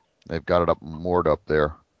vessel. They've got it up moored up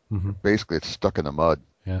there. Mm-hmm. Basically, it's stuck in the mud.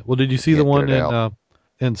 Yeah. Well, did you They see the can't get one it out.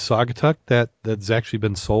 in Saugatuck that's actually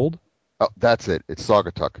been sold? Oh, that's it. It's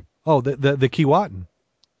Saugatuck. Oh, the Keewatin.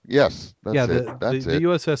 Yes, Yeah, that's it. That's the it.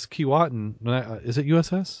 USS Keewatin. Is it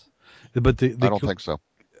USS? But I don't think so.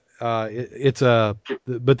 it's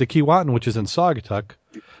but the Keewatin, which is in Saugatuck,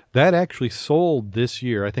 that actually sold this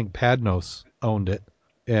year. I think Padnos owned it,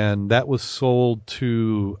 and that was sold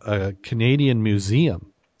to a Canadian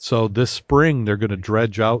museum. So this spring they're going to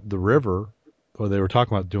dredge out the river. Or they were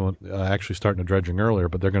talking about doing actually starting the dredging earlier,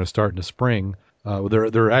 but they're going to start in the spring.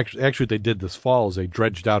 They're actually they did this fall is they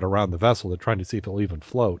dredged out around the vessel. They're trying to see if it'll even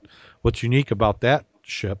float. What's unique about that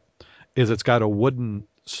ship is it's got a wooden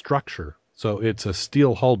structure. So it's a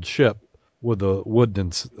steel hulled ship with a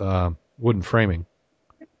wooden framing.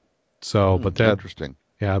 So, but that Interesting.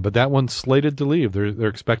 yeah, but that one's slated to leave. They're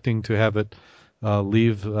expecting to have it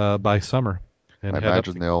leave by summer and I head up.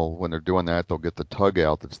 imagine when they're doing that, they'll get the tug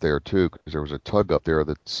out that's there too, because there was a tug up there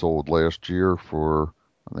that sold last year for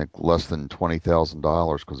I think less than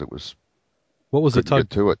 $20,000 because it was What was the couldn't tug?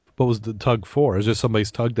 get to it. What was the tug for? Is this somebody's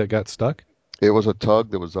tug that got stuck? It was a tug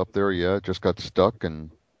that was up there, yeah, it just got stuck, and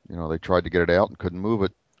they tried to get it out and couldn't move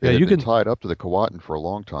it. Yeah, It had you been can. tied up to the Kawatan for a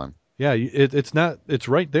long time. Yeah, it's not. It's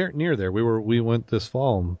right there near there. We went this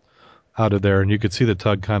fall out of there, and you could see the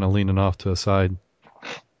tug kind of leaning off to the side.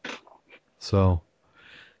 So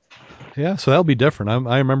yeah, so that'll be different.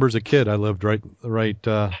 I remember as a kid, I lived right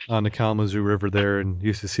on the Kalamazoo River there, and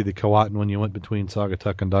used to see the Kawatan when you went between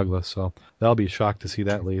Saugatuck and Douglas. So that'll be a shock to see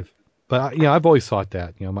that leave. But I've always thought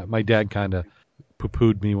that. My dad kind of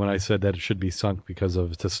poo-pooed me when I said that it should be sunk because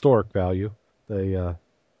of its historic value. But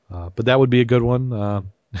that would be a good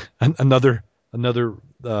one. Another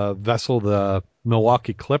vessel, the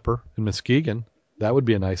Milwaukee Clipper in Muskegon. That would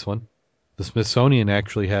be a nice one. The Smithsonian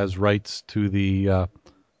actually has rights to the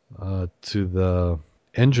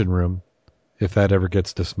engine room if that ever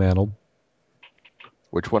gets dismantled.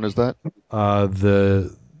 Which one is that?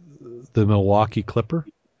 The Milwaukee Clipper.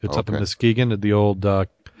 It's up in Okay. Muskegon at the old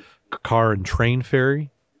car and train ferry.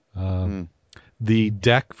 Hmm. The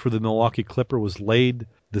deck for the Milwaukee Clipper was laid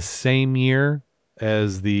the same year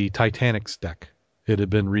as the Titanic's deck. It had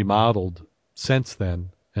been remodeled since then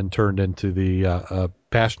and turned into the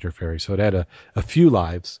passenger ferry. So it had a few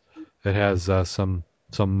lives. It has some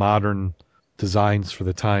modern designs for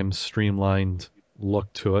the times, streamlined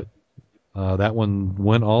look to it. That one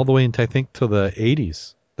went all the way into, I think, to the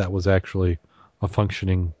 80s. That was actually a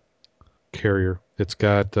functioning carrier. It's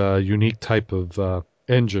got a unique type of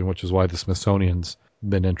engine, which is why the Smithsonian's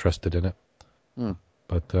been interested in it. Hmm.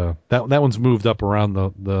 But that one's moved up around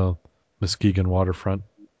the Muskegon waterfront.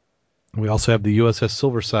 We also have the USS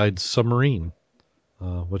Silverside submarine,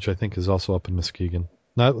 which I think is also up in Muskegon.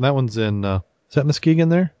 That one's in. Is that Muskegon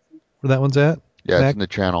there? Where that one's at? Yeah, it's Mac? in the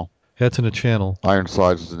channel. Yeah, it's in a channel.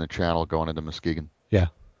 Ironsides is in the channel going into Muskegon. Yeah,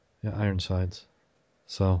 Ironsides.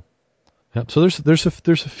 So, yep. So there's a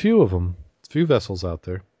few of them, a few vessels out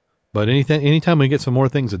there. But anytime we get some more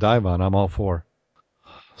things to dive on, I'm all for.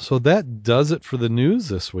 So that does it for the news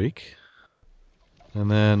this week. And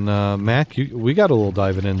then Mac, we got a little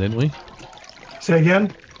diving in, didn't we? Say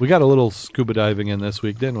again? We got a little scuba diving in this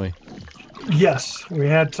week, didn't we? Yes, we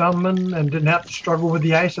had some and didn't have to struggle with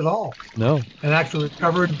the ice at all. No. And actually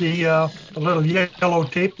recovered the little yellow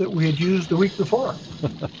tape that we had used the week before.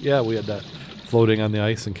 Yeah, we had that floating on the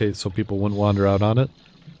ice in case so people wouldn't wander out on it.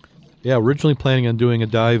 Yeah, originally planning on doing a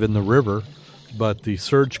dive in the river, but the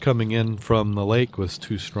surge coming in from the lake was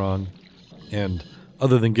too strong. And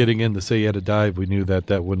other than getting in to say you had to dive, we knew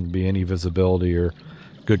that wouldn't be any visibility or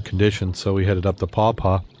good conditions. So we headed up to Paw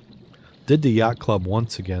Paw. Did the yacht club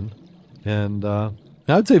once again. And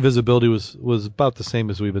I'd say visibility was about the same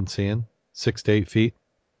as we've been seeing, 6 to 8 feet.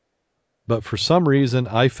 But for some reason,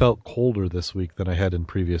 I felt colder this week than I had in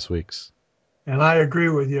previous weeks. And I agree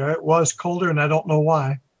with you. It was colder, and I don't know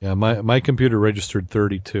why. Yeah, my computer registered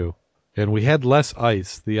 32. And we had less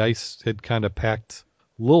ice. The ice had kind of packed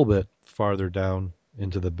a little bit farther down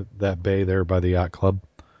into that bay there by the yacht club.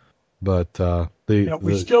 But Yeah,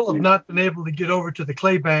 we still have not been able to get over to the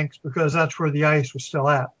clay banks because that's where the ice was still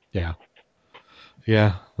at.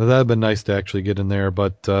 Yeah, that'd have been nice to actually get in there.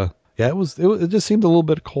 But yeah, it just seemed a little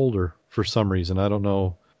bit colder for some reason. I don't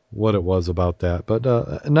know what it was about that. But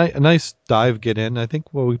a nice dive get in. I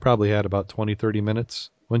think we probably had about 20, 30 minutes,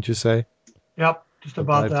 wouldn't you say? Yep, just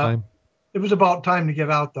about dive that. Time? It was about time to get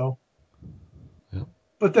out, though. Yep.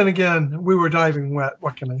 But then again, we were diving wet.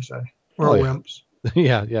 What can I say? We're wimps.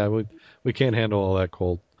 Yeah, we can't handle all that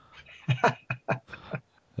cold.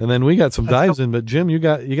 And then we got some dives in, but Jim, you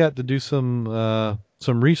got to do some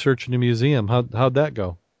research in the museum. How'd that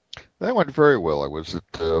go? That went very well. I was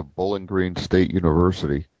at Bowling Green State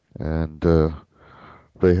University, and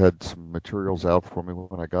they had some materials out for me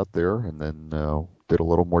when I got there, and then did a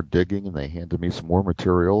little more digging, and they handed me some more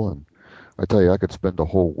material. And I tell you, I could spend a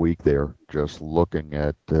whole week there just looking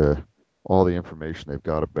at all the information they've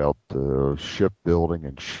got about shipbuilding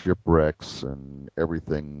and shipwrecks and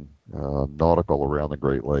everything nautical around the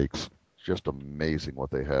Great Lakes. It's just amazing what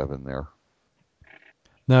they have in there.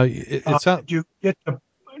 Now, it's not.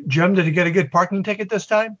 Jim, did you get a good parking ticket this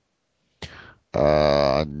time?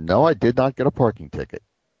 No, I did not get a parking ticket.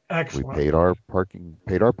 We Excellent. paid our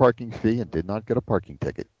parking fee and did not get a parking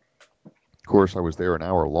ticket. Of course, I was there an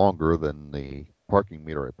hour longer than the parking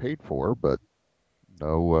meter I paid for, but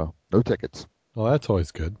no tickets. Well, that's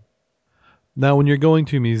always good. Now, when you're going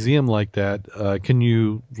to a museum like that, can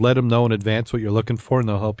you let them know in advance what you're looking for, and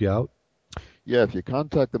they'll help you out? Yeah, if you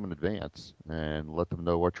contact them in advance and let them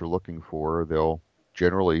know what you're looking for, they'll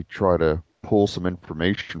generally try to pull some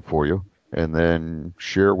information for you and then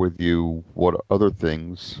share with you what other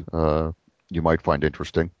things you might find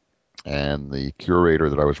interesting. And the curator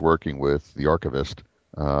that I was working with, the archivist,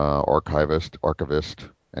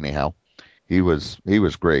 anyhow, he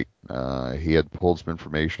was great. He had pulled some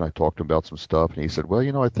information. I talked to him about some stuff, and he said,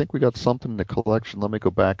 "Well, I think we got something in the collection. Let me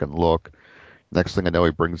go back and look." Next thing I know,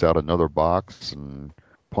 he brings out another box and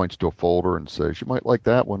points to a folder and says, "You might like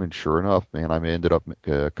that one." And sure enough, man, I ended up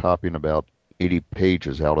copying about 80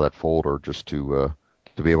 pages out of that folder just to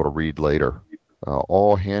be able to read later.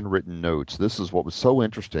 All handwritten notes. This is what was so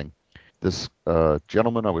interesting. This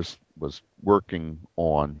gentleman I was working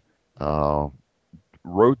on uh,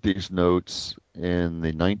 wrote these notes in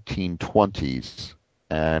the 1920s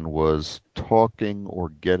and was talking or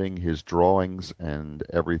getting his drawings and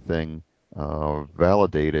everything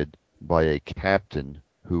validated by a captain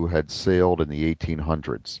who had sailed in the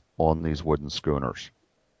 1800s on these wooden schooners.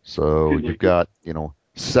 So you've got,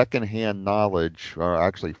 secondhand knowledge, or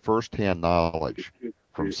actually firsthand knowledge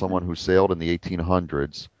from someone who sailed in the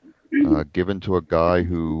 1800s, given to a guy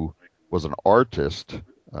who was an artist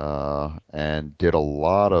and did a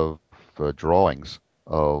lot of drawings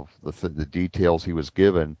of the details he was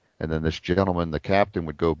given. And then this gentleman, the captain,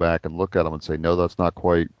 would go back and look at them and say, "No, that's not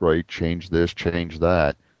quite right. Change this, change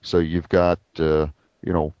that." So you've got,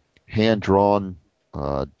 hand-drawn,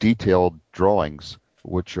 detailed drawings,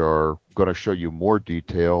 which are going to show you more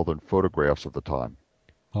detail than photographs of the time.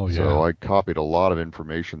 Oh, So yeah. I copied a lot of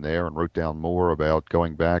information there and wrote down more about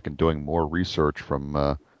going back and doing more research from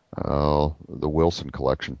the Wilson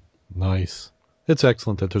collection. Nice. It's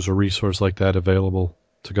excellent that there's a resource like that available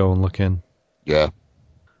to go and look in. Yeah.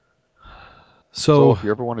 So So, if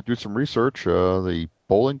you ever want to do some research, the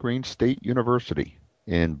Bowling Green State University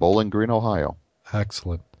in Bowling Green, Ohio.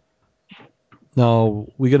 excellent. Now,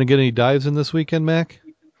 we going to get any dives in this weekend, Mac?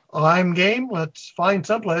 I'm game. Let's find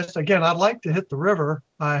someplace. Again, I'd like to hit the river.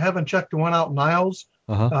 I haven't checked the one out in Niles.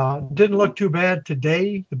 Uh-huh. Didn't look too bad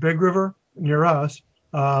today, the big river near us.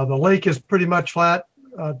 The lake is pretty much flat.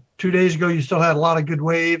 2 days ago, you still had a lot of good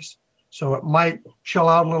waves, so it might chill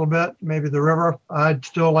out a little bit, maybe the river. I'd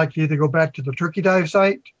still like to either go back to the turkey dive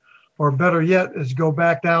site, or better yet, is go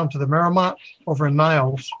back down to the Merrimont over in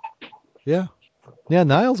Niles. Yeah. Yeah,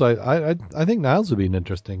 Niles, I think Niles would be an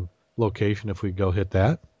interesting location if we go hit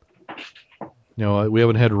that. We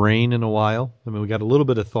haven't had rain in a while. I mean, we got a little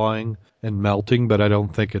bit of thawing and melting, but I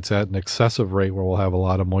don't think it's at an excessive rate where we'll have a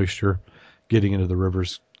lot of moisture getting into the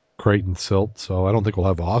river's crate and silt. So I don't think we'll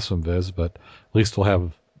have awesome viz, but at least we'll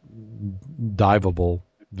have diveable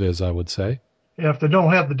viz, I would say. If they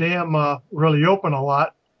don't have the dam really open a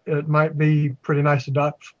lot, it might be pretty nice to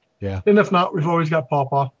dive. Yeah, And if not, we've always got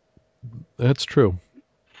Pawpaw. that's true.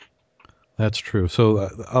 That's true. So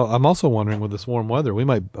I'm also wondering with this warm weather,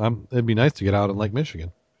 it'd be nice to get out in Lake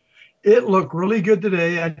Michigan. It looked really good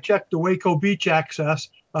today. I checked the Waco Beach access.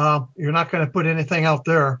 You're not going to put anything out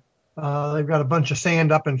there. They've got a bunch of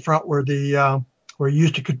sand up in front where you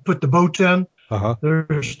used to could put the boats in. Uh-huh.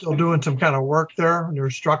 They're still doing some kind of work there.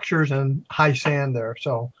 There's structures and high sand there,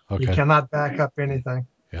 so you Okay. cannot back up anything.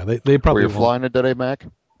 Yeah, they Were probably you won't. flying it today, Mac?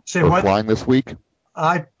 Say Or what? flying this week?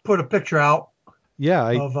 I put a picture out Yeah,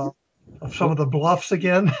 of some of the bluffs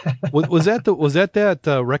again. was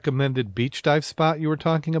that recommended beach dive spot you were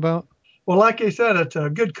talking about? Well, like I said, it's a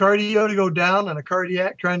good cardio to go down and a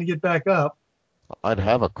cardiac trying to get back up. I'd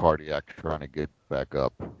have a cardiac trying to get back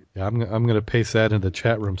up. Yeah, I'm going to paste that in the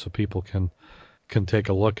chat room so people can take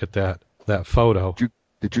a look at that photo.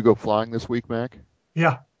 Did you go flying this week, Mac?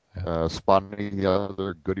 Yeah. Spot any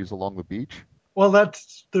other goodies along the beach? Well,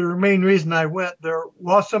 that's the main reason I went. There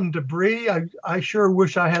was some debris. I sure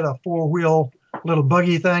wish I had a four-wheel little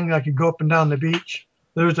buggy thing I could go up and down the beach.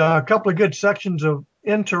 There's a couple of good sections of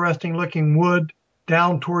interesting looking wood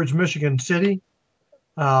down towards Michigan City.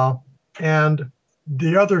 And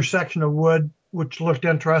the other section of wood, which looked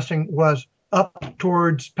interesting, was up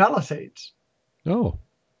towards Palisades. Oh,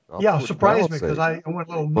 Yeah, Upward surprised me because Palisades. I went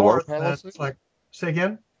a little Below north and Palisades? it's like, say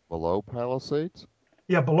again? Below Palisades?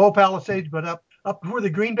 Yeah, below Palisades, but up where the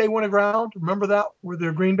Green Bay went aground. Remember that where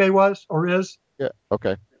the Green Bay was or is? Yeah.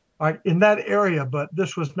 Okay. All right, in that area, but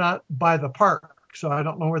this was not by the park. dark, so I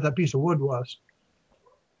don't know where that piece of wood was.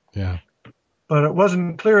 Yeah. But it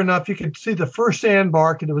wasn't clear enough. You could see the first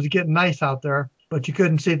sandbar because it was getting nice out there, but you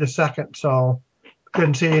couldn't see the second, so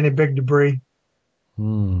couldn't see any big debris.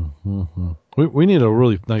 Mm-hmm. We need a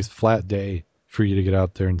really nice flat day for you to get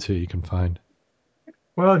out there and see what you can find.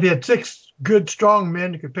 Well, if you had 6 good, strong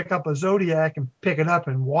men who could pick up a Zodiac and pick it up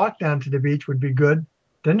and walk down to the beach would be good.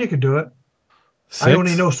 Then you could do it. 6? I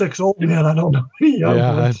only know 6 old men. I don't know any young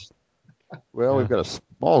Yeah, ones. Well, we've Yeah. got a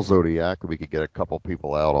small Zodiac that we could get a couple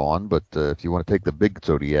people out on, but if you want to take the big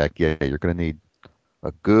Zodiac, yeah, you're going to need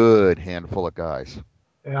a good handful of guys.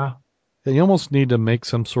 Yeah. And you almost need to make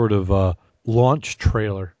some sort of launch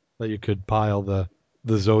trailer that you could pile the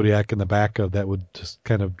Zodiac in the back of that would just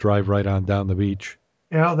kind of drive right on down the beach.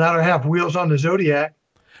 Yeah, that'll have wheels on the Zodiac.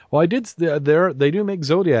 Well, I did. They do make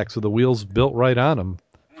Zodiacs with the wheels built right on them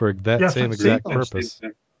for that Yes, same I've seen exact those. purpose.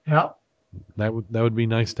 Yeah. That would be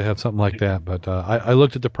nice to have something like that. But I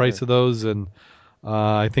looked at the price of those, and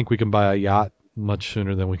I think we can buy a yacht much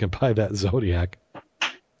sooner than we can buy that Zodiac.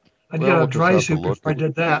 I'd Well, get we'll a just dry have to suit look before I at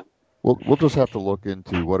did that. we'll just have to look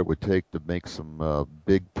into what it would take to make some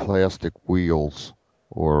big plastic wheels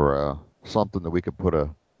or something that we could put a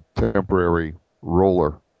temporary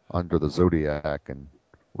roller under the Zodiac and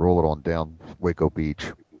roll it on down Waco Beach.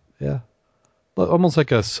 Yeah, almost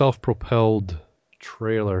like a self-propelled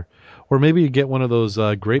trailer, or maybe you get one of those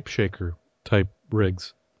grape shaker type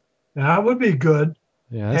rigs. That would be good.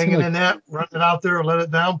 Yeah, that seems Hanging like in that, run it out there, let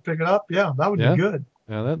it down, pick it up. Yeah, that would be yeah, good.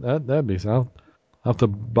 yeah. That'd be. I'll have to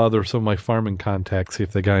bother some of my farming contacts see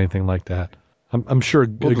if they got anything like that. I'm sure a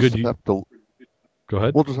We'll just good. have to Go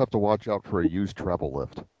ahead. we'll just have to watch out for a used travel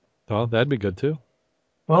lift. Oh, that'd be good too.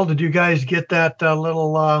 Well, did you guys get that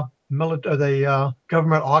little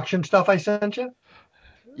government auction stuff I sent you?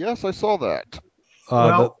 Yes, I saw that. The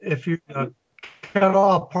Well, if you cut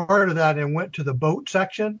off part of that and went to the boat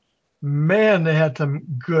section, man, they had some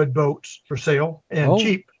good boats for sale and oh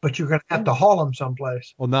cheap, but you're going to have to haul them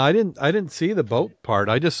someplace. well, no, I didn't see the boat part.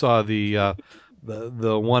 I just saw the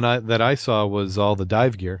one that I saw was all the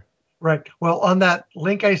dive gear. Right. Well, on that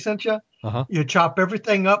link I sent you, Uh-huh. you chop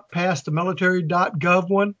everything up past the military.gov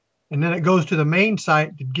one, and then it goes to the main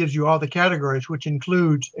site that gives you all the categories, which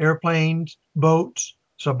includes airplanes, boats,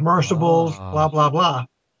 submersibles, blah, Ah. blah, blah.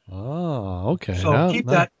 Oh, okay. So keep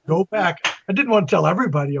that, go back. I didn't want to tell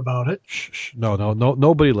everybody about it. Shh. No,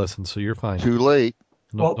 nobody listens, so you're fine. Too late.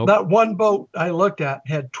 Well, Nope. that one boat I looked at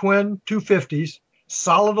had twin 250s,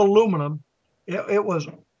 solid aluminum. It was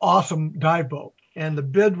awesome dive boat, and the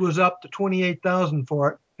bid was up to 28,000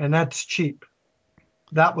 for it, and that's cheap.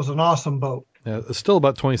 That was an awesome boat. Yeah, it's still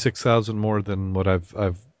about 26,000 more than what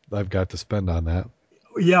I've got to spend on that.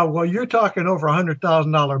 Yeah, well, you're talking over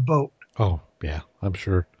 $100,000 boat. Oh, yeah, I'm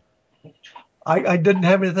sure. I didn't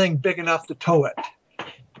have anything big enough to tow it.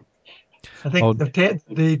 I think Oh,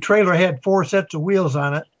 the trailer had 4 sets of wheels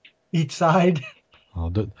on it, each side.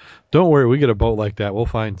 don't worry, we get a boat like that. We'll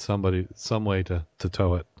find some way to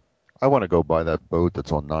tow it. I want to go buy that boat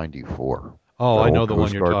that's on 94. Oh, The I know old the one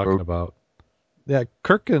Coast you're Guard talking boat. about. Yeah,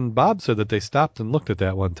 Kirk and Bob said that they stopped and looked at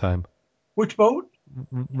that one time. Which boat?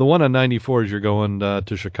 The one on 94 is you're going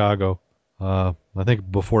to Chicago. I think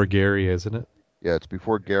before Gary, isn't it? Yeah, it's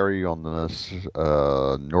before Gary on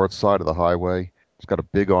the north side of the highway. It's got a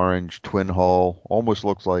big orange twin hull. Almost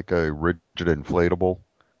looks like a rigid inflatable,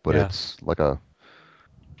 but Yeah. it's like a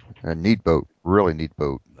neat boat. Really neat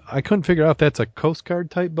boat. I couldn't figure out if that's a Coast Guard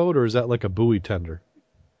type boat or is that like a buoy tender.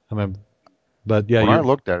 I mean, but yeah, When I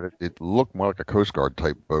looked at it, it looked more like a Coast Guard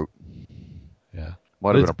type boat. yeah,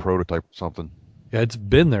 Might but have been a prototype or something. it's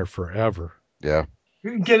been there forever. Yeah.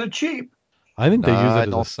 You can get it cheap. I think they use Nah, I it as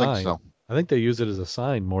a don't think sign. so. I think they use it as a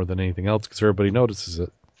sign more than anything else because everybody notices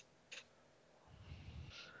it.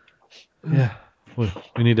 Yeah, we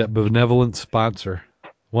need that benevolent sponsor.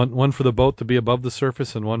 One for the boat to be above the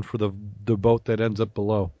surface and one for the boat that ends up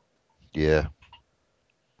below. Yeah.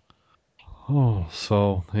 Oh,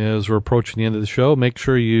 so as we're approaching the end of the show, make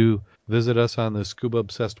sure you visit us on the Scuba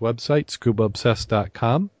Obsessed website,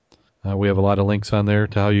 scubaobsessed.com. We have a lot of links on there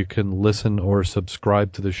to how you can listen or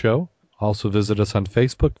subscribe to the show. Also visit us on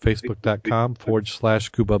Facebook,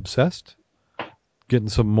 facebook.com/Scuba Obsessed. Getting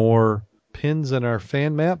some more pins in our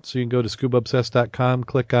fan map, so you can go to scubaobsessed.com,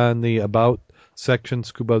 click on the About section,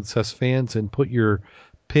 Scuba Obsessed Fans, and put your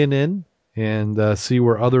pin in and see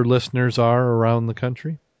where other listeners are around the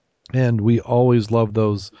country. And we always love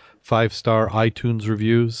those 5-star iTunes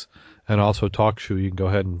reviews and also TalkShoe. You can go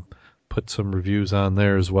ahead and put some reviews on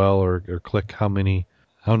there as well, or click how many.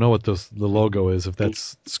 I don't know what the logo is, if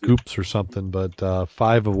that's scoops or something, but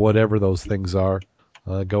 5 of whatever those things are.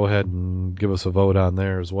 Go ahead and give us a vote on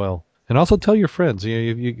there as well. And also tell your friends.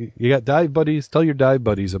 You got dive buddies. Tell your dive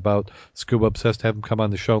buddies about Scuba Obsessed. Have them come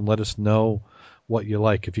on the show and let us know what you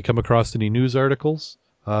like. If you come across any news articles,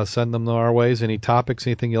 send them our ways. Any topics,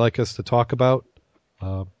 anything you like us to talk about.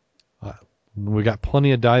 Uh, we got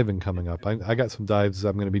plenty of diving coming up. I got some dives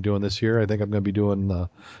I'm going to be doing this year. I think I'm going to be doing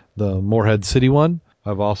the Morehead City one.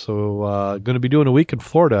 I've also going to be doing a week in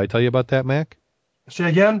Florida. I tell you about that, Mac? Say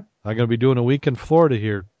again? I'm going to be doing a week in Florida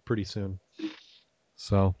here pretty soon.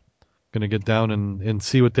 So, going to get down and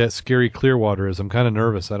see what that scary Clearwater is. I'm kind of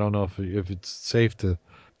nervous. I don't know if it's safe to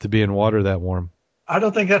be in water that warm. I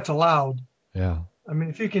don't think that's allowed. Yeah. I mean,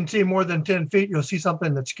 if you can see more than 10 feet, you'll see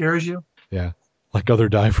something that scares you. Yeah, like other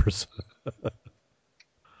divers.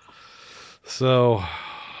 So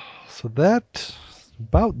that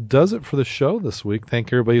about does it for the show this week.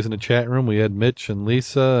 Thank everybody who's in the chat room. We had Mitch and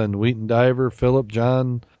Lisa and Wheaton Diver, Philip,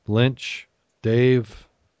 John, Lynch, Dave,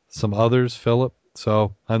 some others, Philip.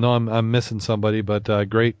 So I know I'm missing somebody, but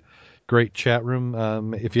great chat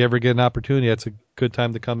room. If you ever get an opportunity, that's a good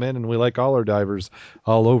time to come in, and we like all our divers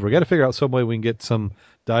all over. We got to figure out some way we can get some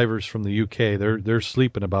divers from the UK. They're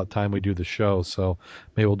sleeping about time we do the show, so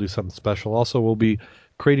maybe we'll do something special. Also, we'll be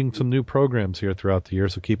creating some new programs here throughout the year,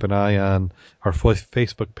 so keep an eye on our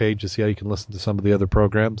Facebook page to see how you can listen to some of the other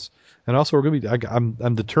programs. And also, we're going to be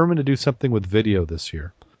I'm determined to do something with video this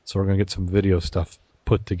year, so we're going to get some video stuff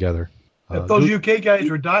put together. If those UK guys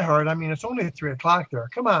were diehard, I mean, it's only 3 o'clock there.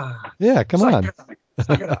 Come on. Yeah, come on.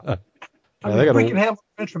 Suck it up. I mean, we can have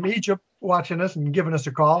friends from Egypt watching us and giving us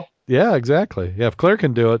a call. Yeah, exactly. Yeah, if Claire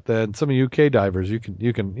can do it, then some of UK divers, you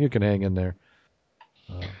can hang in there.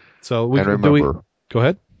 So we can go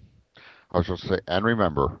ahead. I was just say, and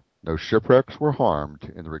remember, no shipwrecks were harmed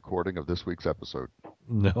in the recording of this week's episode.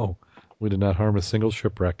 No, we did not harm a single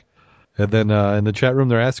shipwreck. And then in the chat room,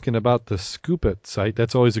 they're asking about the Scoopit site.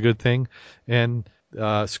 That's always a good thing. And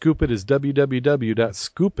Scoopit is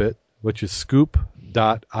www.scoopit, which is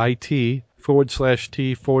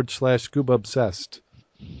scoop.it/t/scuba obsessed.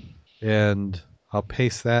 And I'll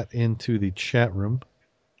paste that into the chat room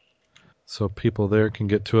so people there can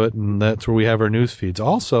get to it. And that's where we have our news feeds.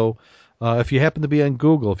 Also, if you happen to be on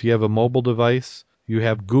Google, if you have a mobile device, you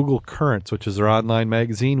have Google Currents, which is our online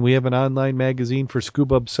magazine. We have an online magazine for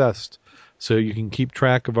Scuba Obsessed. So you can keep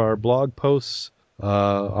track of our blog posts,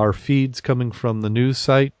 our feeds coming from the news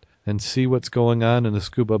site, and see what's going on in the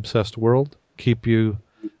Scuba Obsessed world. Keep you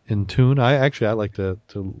in tune. I like to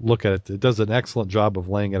look at it. It does an excellent job of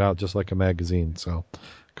laying it out just like a magazine. So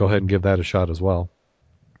go ahead and give that a shot as well.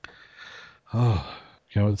 Oh,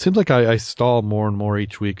 it seems like I stall more and more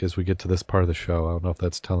each week as we get to this part of the show. I don't know if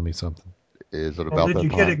that's telling me something. Is it about that time?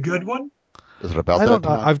 Did you get a good one? Is it about that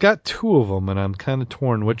time? I've got 2 of them, and I'm kind of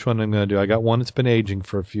torn which one I'm going to do. I got one that's been aging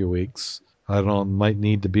for a few weeks. I don't know, it might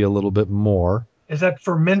need to be a little bit more. Is that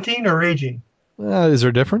fermenting or aging? Is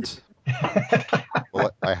there a difference?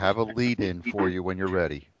 Well, I have a lead-in for you when you're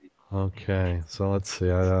ready. Okay, so let's see.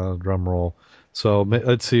 Drum roll. So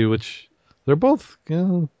let's see which. They're both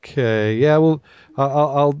okay. Yeah, well,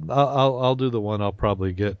 I'll do the one I'll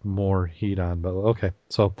probably get more heat on. But okay,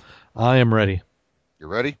 so I am ready. You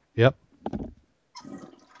ready? Yep.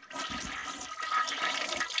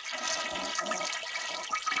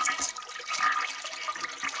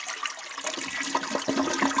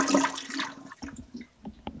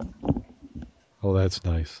 Oh, that's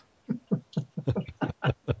nice.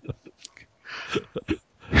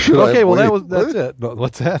 Okay, well that's it.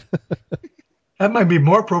 What's that? That might be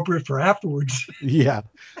more appropriate for afterwards. Yeah.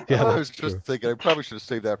 I was just thinking I probably should have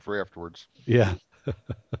saved that for afterwards. Yeah.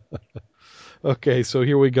 Okay, so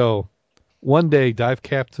here we go. One day, Dive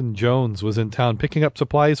Captain Jones was in town picking up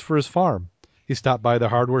supplies for his farm. He stopped by the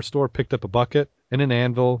hardware store, picked up a bucket and an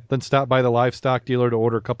anvil, then stopped by the livestock dealer to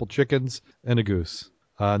order a couple chickens and a goose.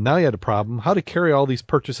 Now he had a problem: how to carry all these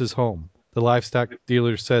purchases home. The livestock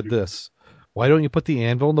dealer said this: "Why don't you put the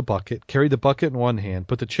anvil in the bucket, carry the bucket in one hand,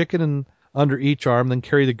 put the chicken in under each arm, then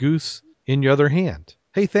carry the goose in your other hand?"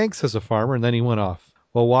 "Hey, thanks," says the farmer, and then he went off.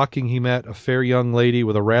 While walking, he met a fair young lady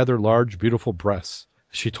with a rather large, beautiful breasts.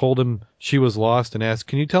 She told him she was lost and asked,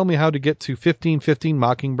 "Can you tell me how to get to 1515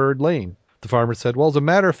 Mockingbird Lane?" The farmer said, "Well, as a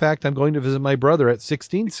matter of fact, I'm going to visit my brother at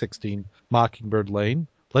 1616 Mockingbird Lane.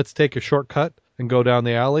 Let's take a shortcut and go down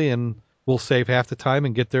the alley, and we'll save half the time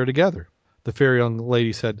and get there together." The fair young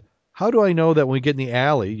lady said, "How do I know that when we get in the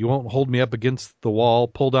alley, you won't hold me up against the wall,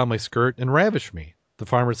 pull down my skirt, and ravish me?" The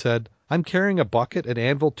farmer said, "I'm carrying a bucket, an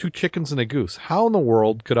anvil, 2 chickens, and a goose. How in the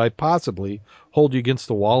world could I possibly hold you against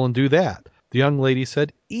the wall and do that?" The young lady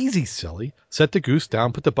said, "Easy, silly. Set the goose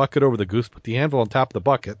down, put the bucket over the goose, put the anvil on top of the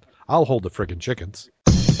bucket. I'll hold the friggin' chickens."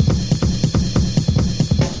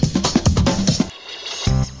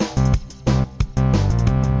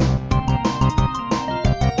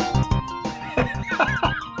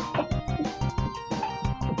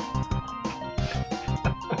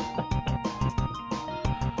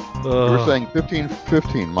 You were saying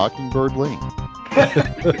 1515 Mockingbird Lane.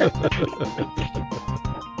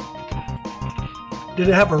 Did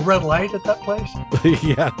it have a red light at that place?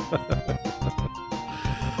 Yeah.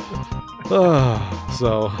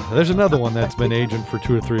 So there's another one that's been aging for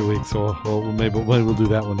 2 or 3 weeks. So maybe we'll do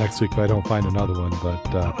that one next week if I don't find another one. But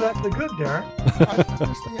Oh, that's good, Darren. I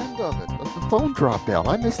missed the end of it. The phone dropped out.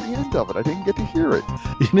 I missed the end of it. I didn't get to hear it.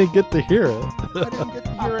 you didn't get to hear it. I didn't get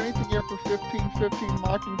to hear anything after 1515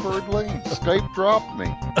 Mockingbird Lane. Skype dropped me.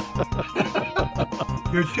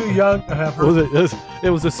 You're too young to have heard. It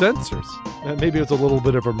was the censors. Maybe it was a little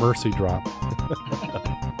bit of a mercy drop.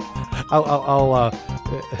 I'll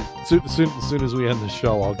soon as we end the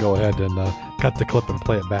show, I'll go ahead and cut the clip and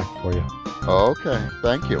play it back for you. Okay,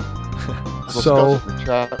 thank you. We'll So discuss it in the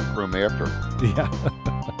chat room after. Yeah.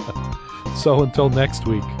 So until next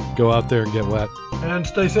week, go out there and get wet. And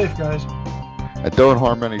stay safe, guys. And don't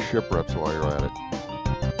harm any shipwrecks while you're at it.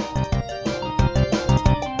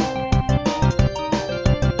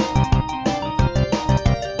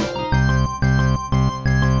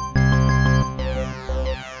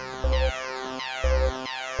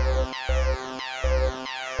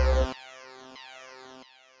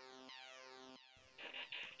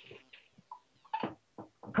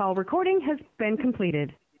 Call recording has been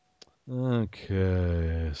completed.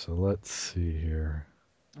 Okay, so let's see here.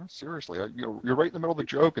 No, seriously, you're right in the middle of the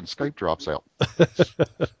joke and Skype drops out.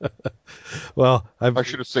 Well, I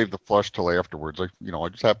should have saved the flush till afterwards. I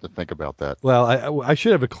just have to think about that. Well, I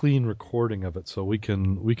should have a clean recording of it so we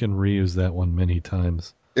can reuse that one many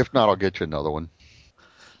times. If not, I'll get you another one.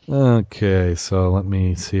 Okay, so let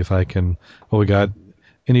me see if I can. Oh, we got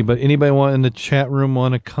anybody want in the chat room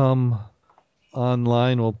want to come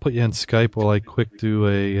online? We'll put you on Skype while I quick do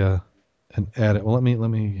an edit. Well, let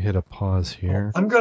me hit a pause here. I'm good.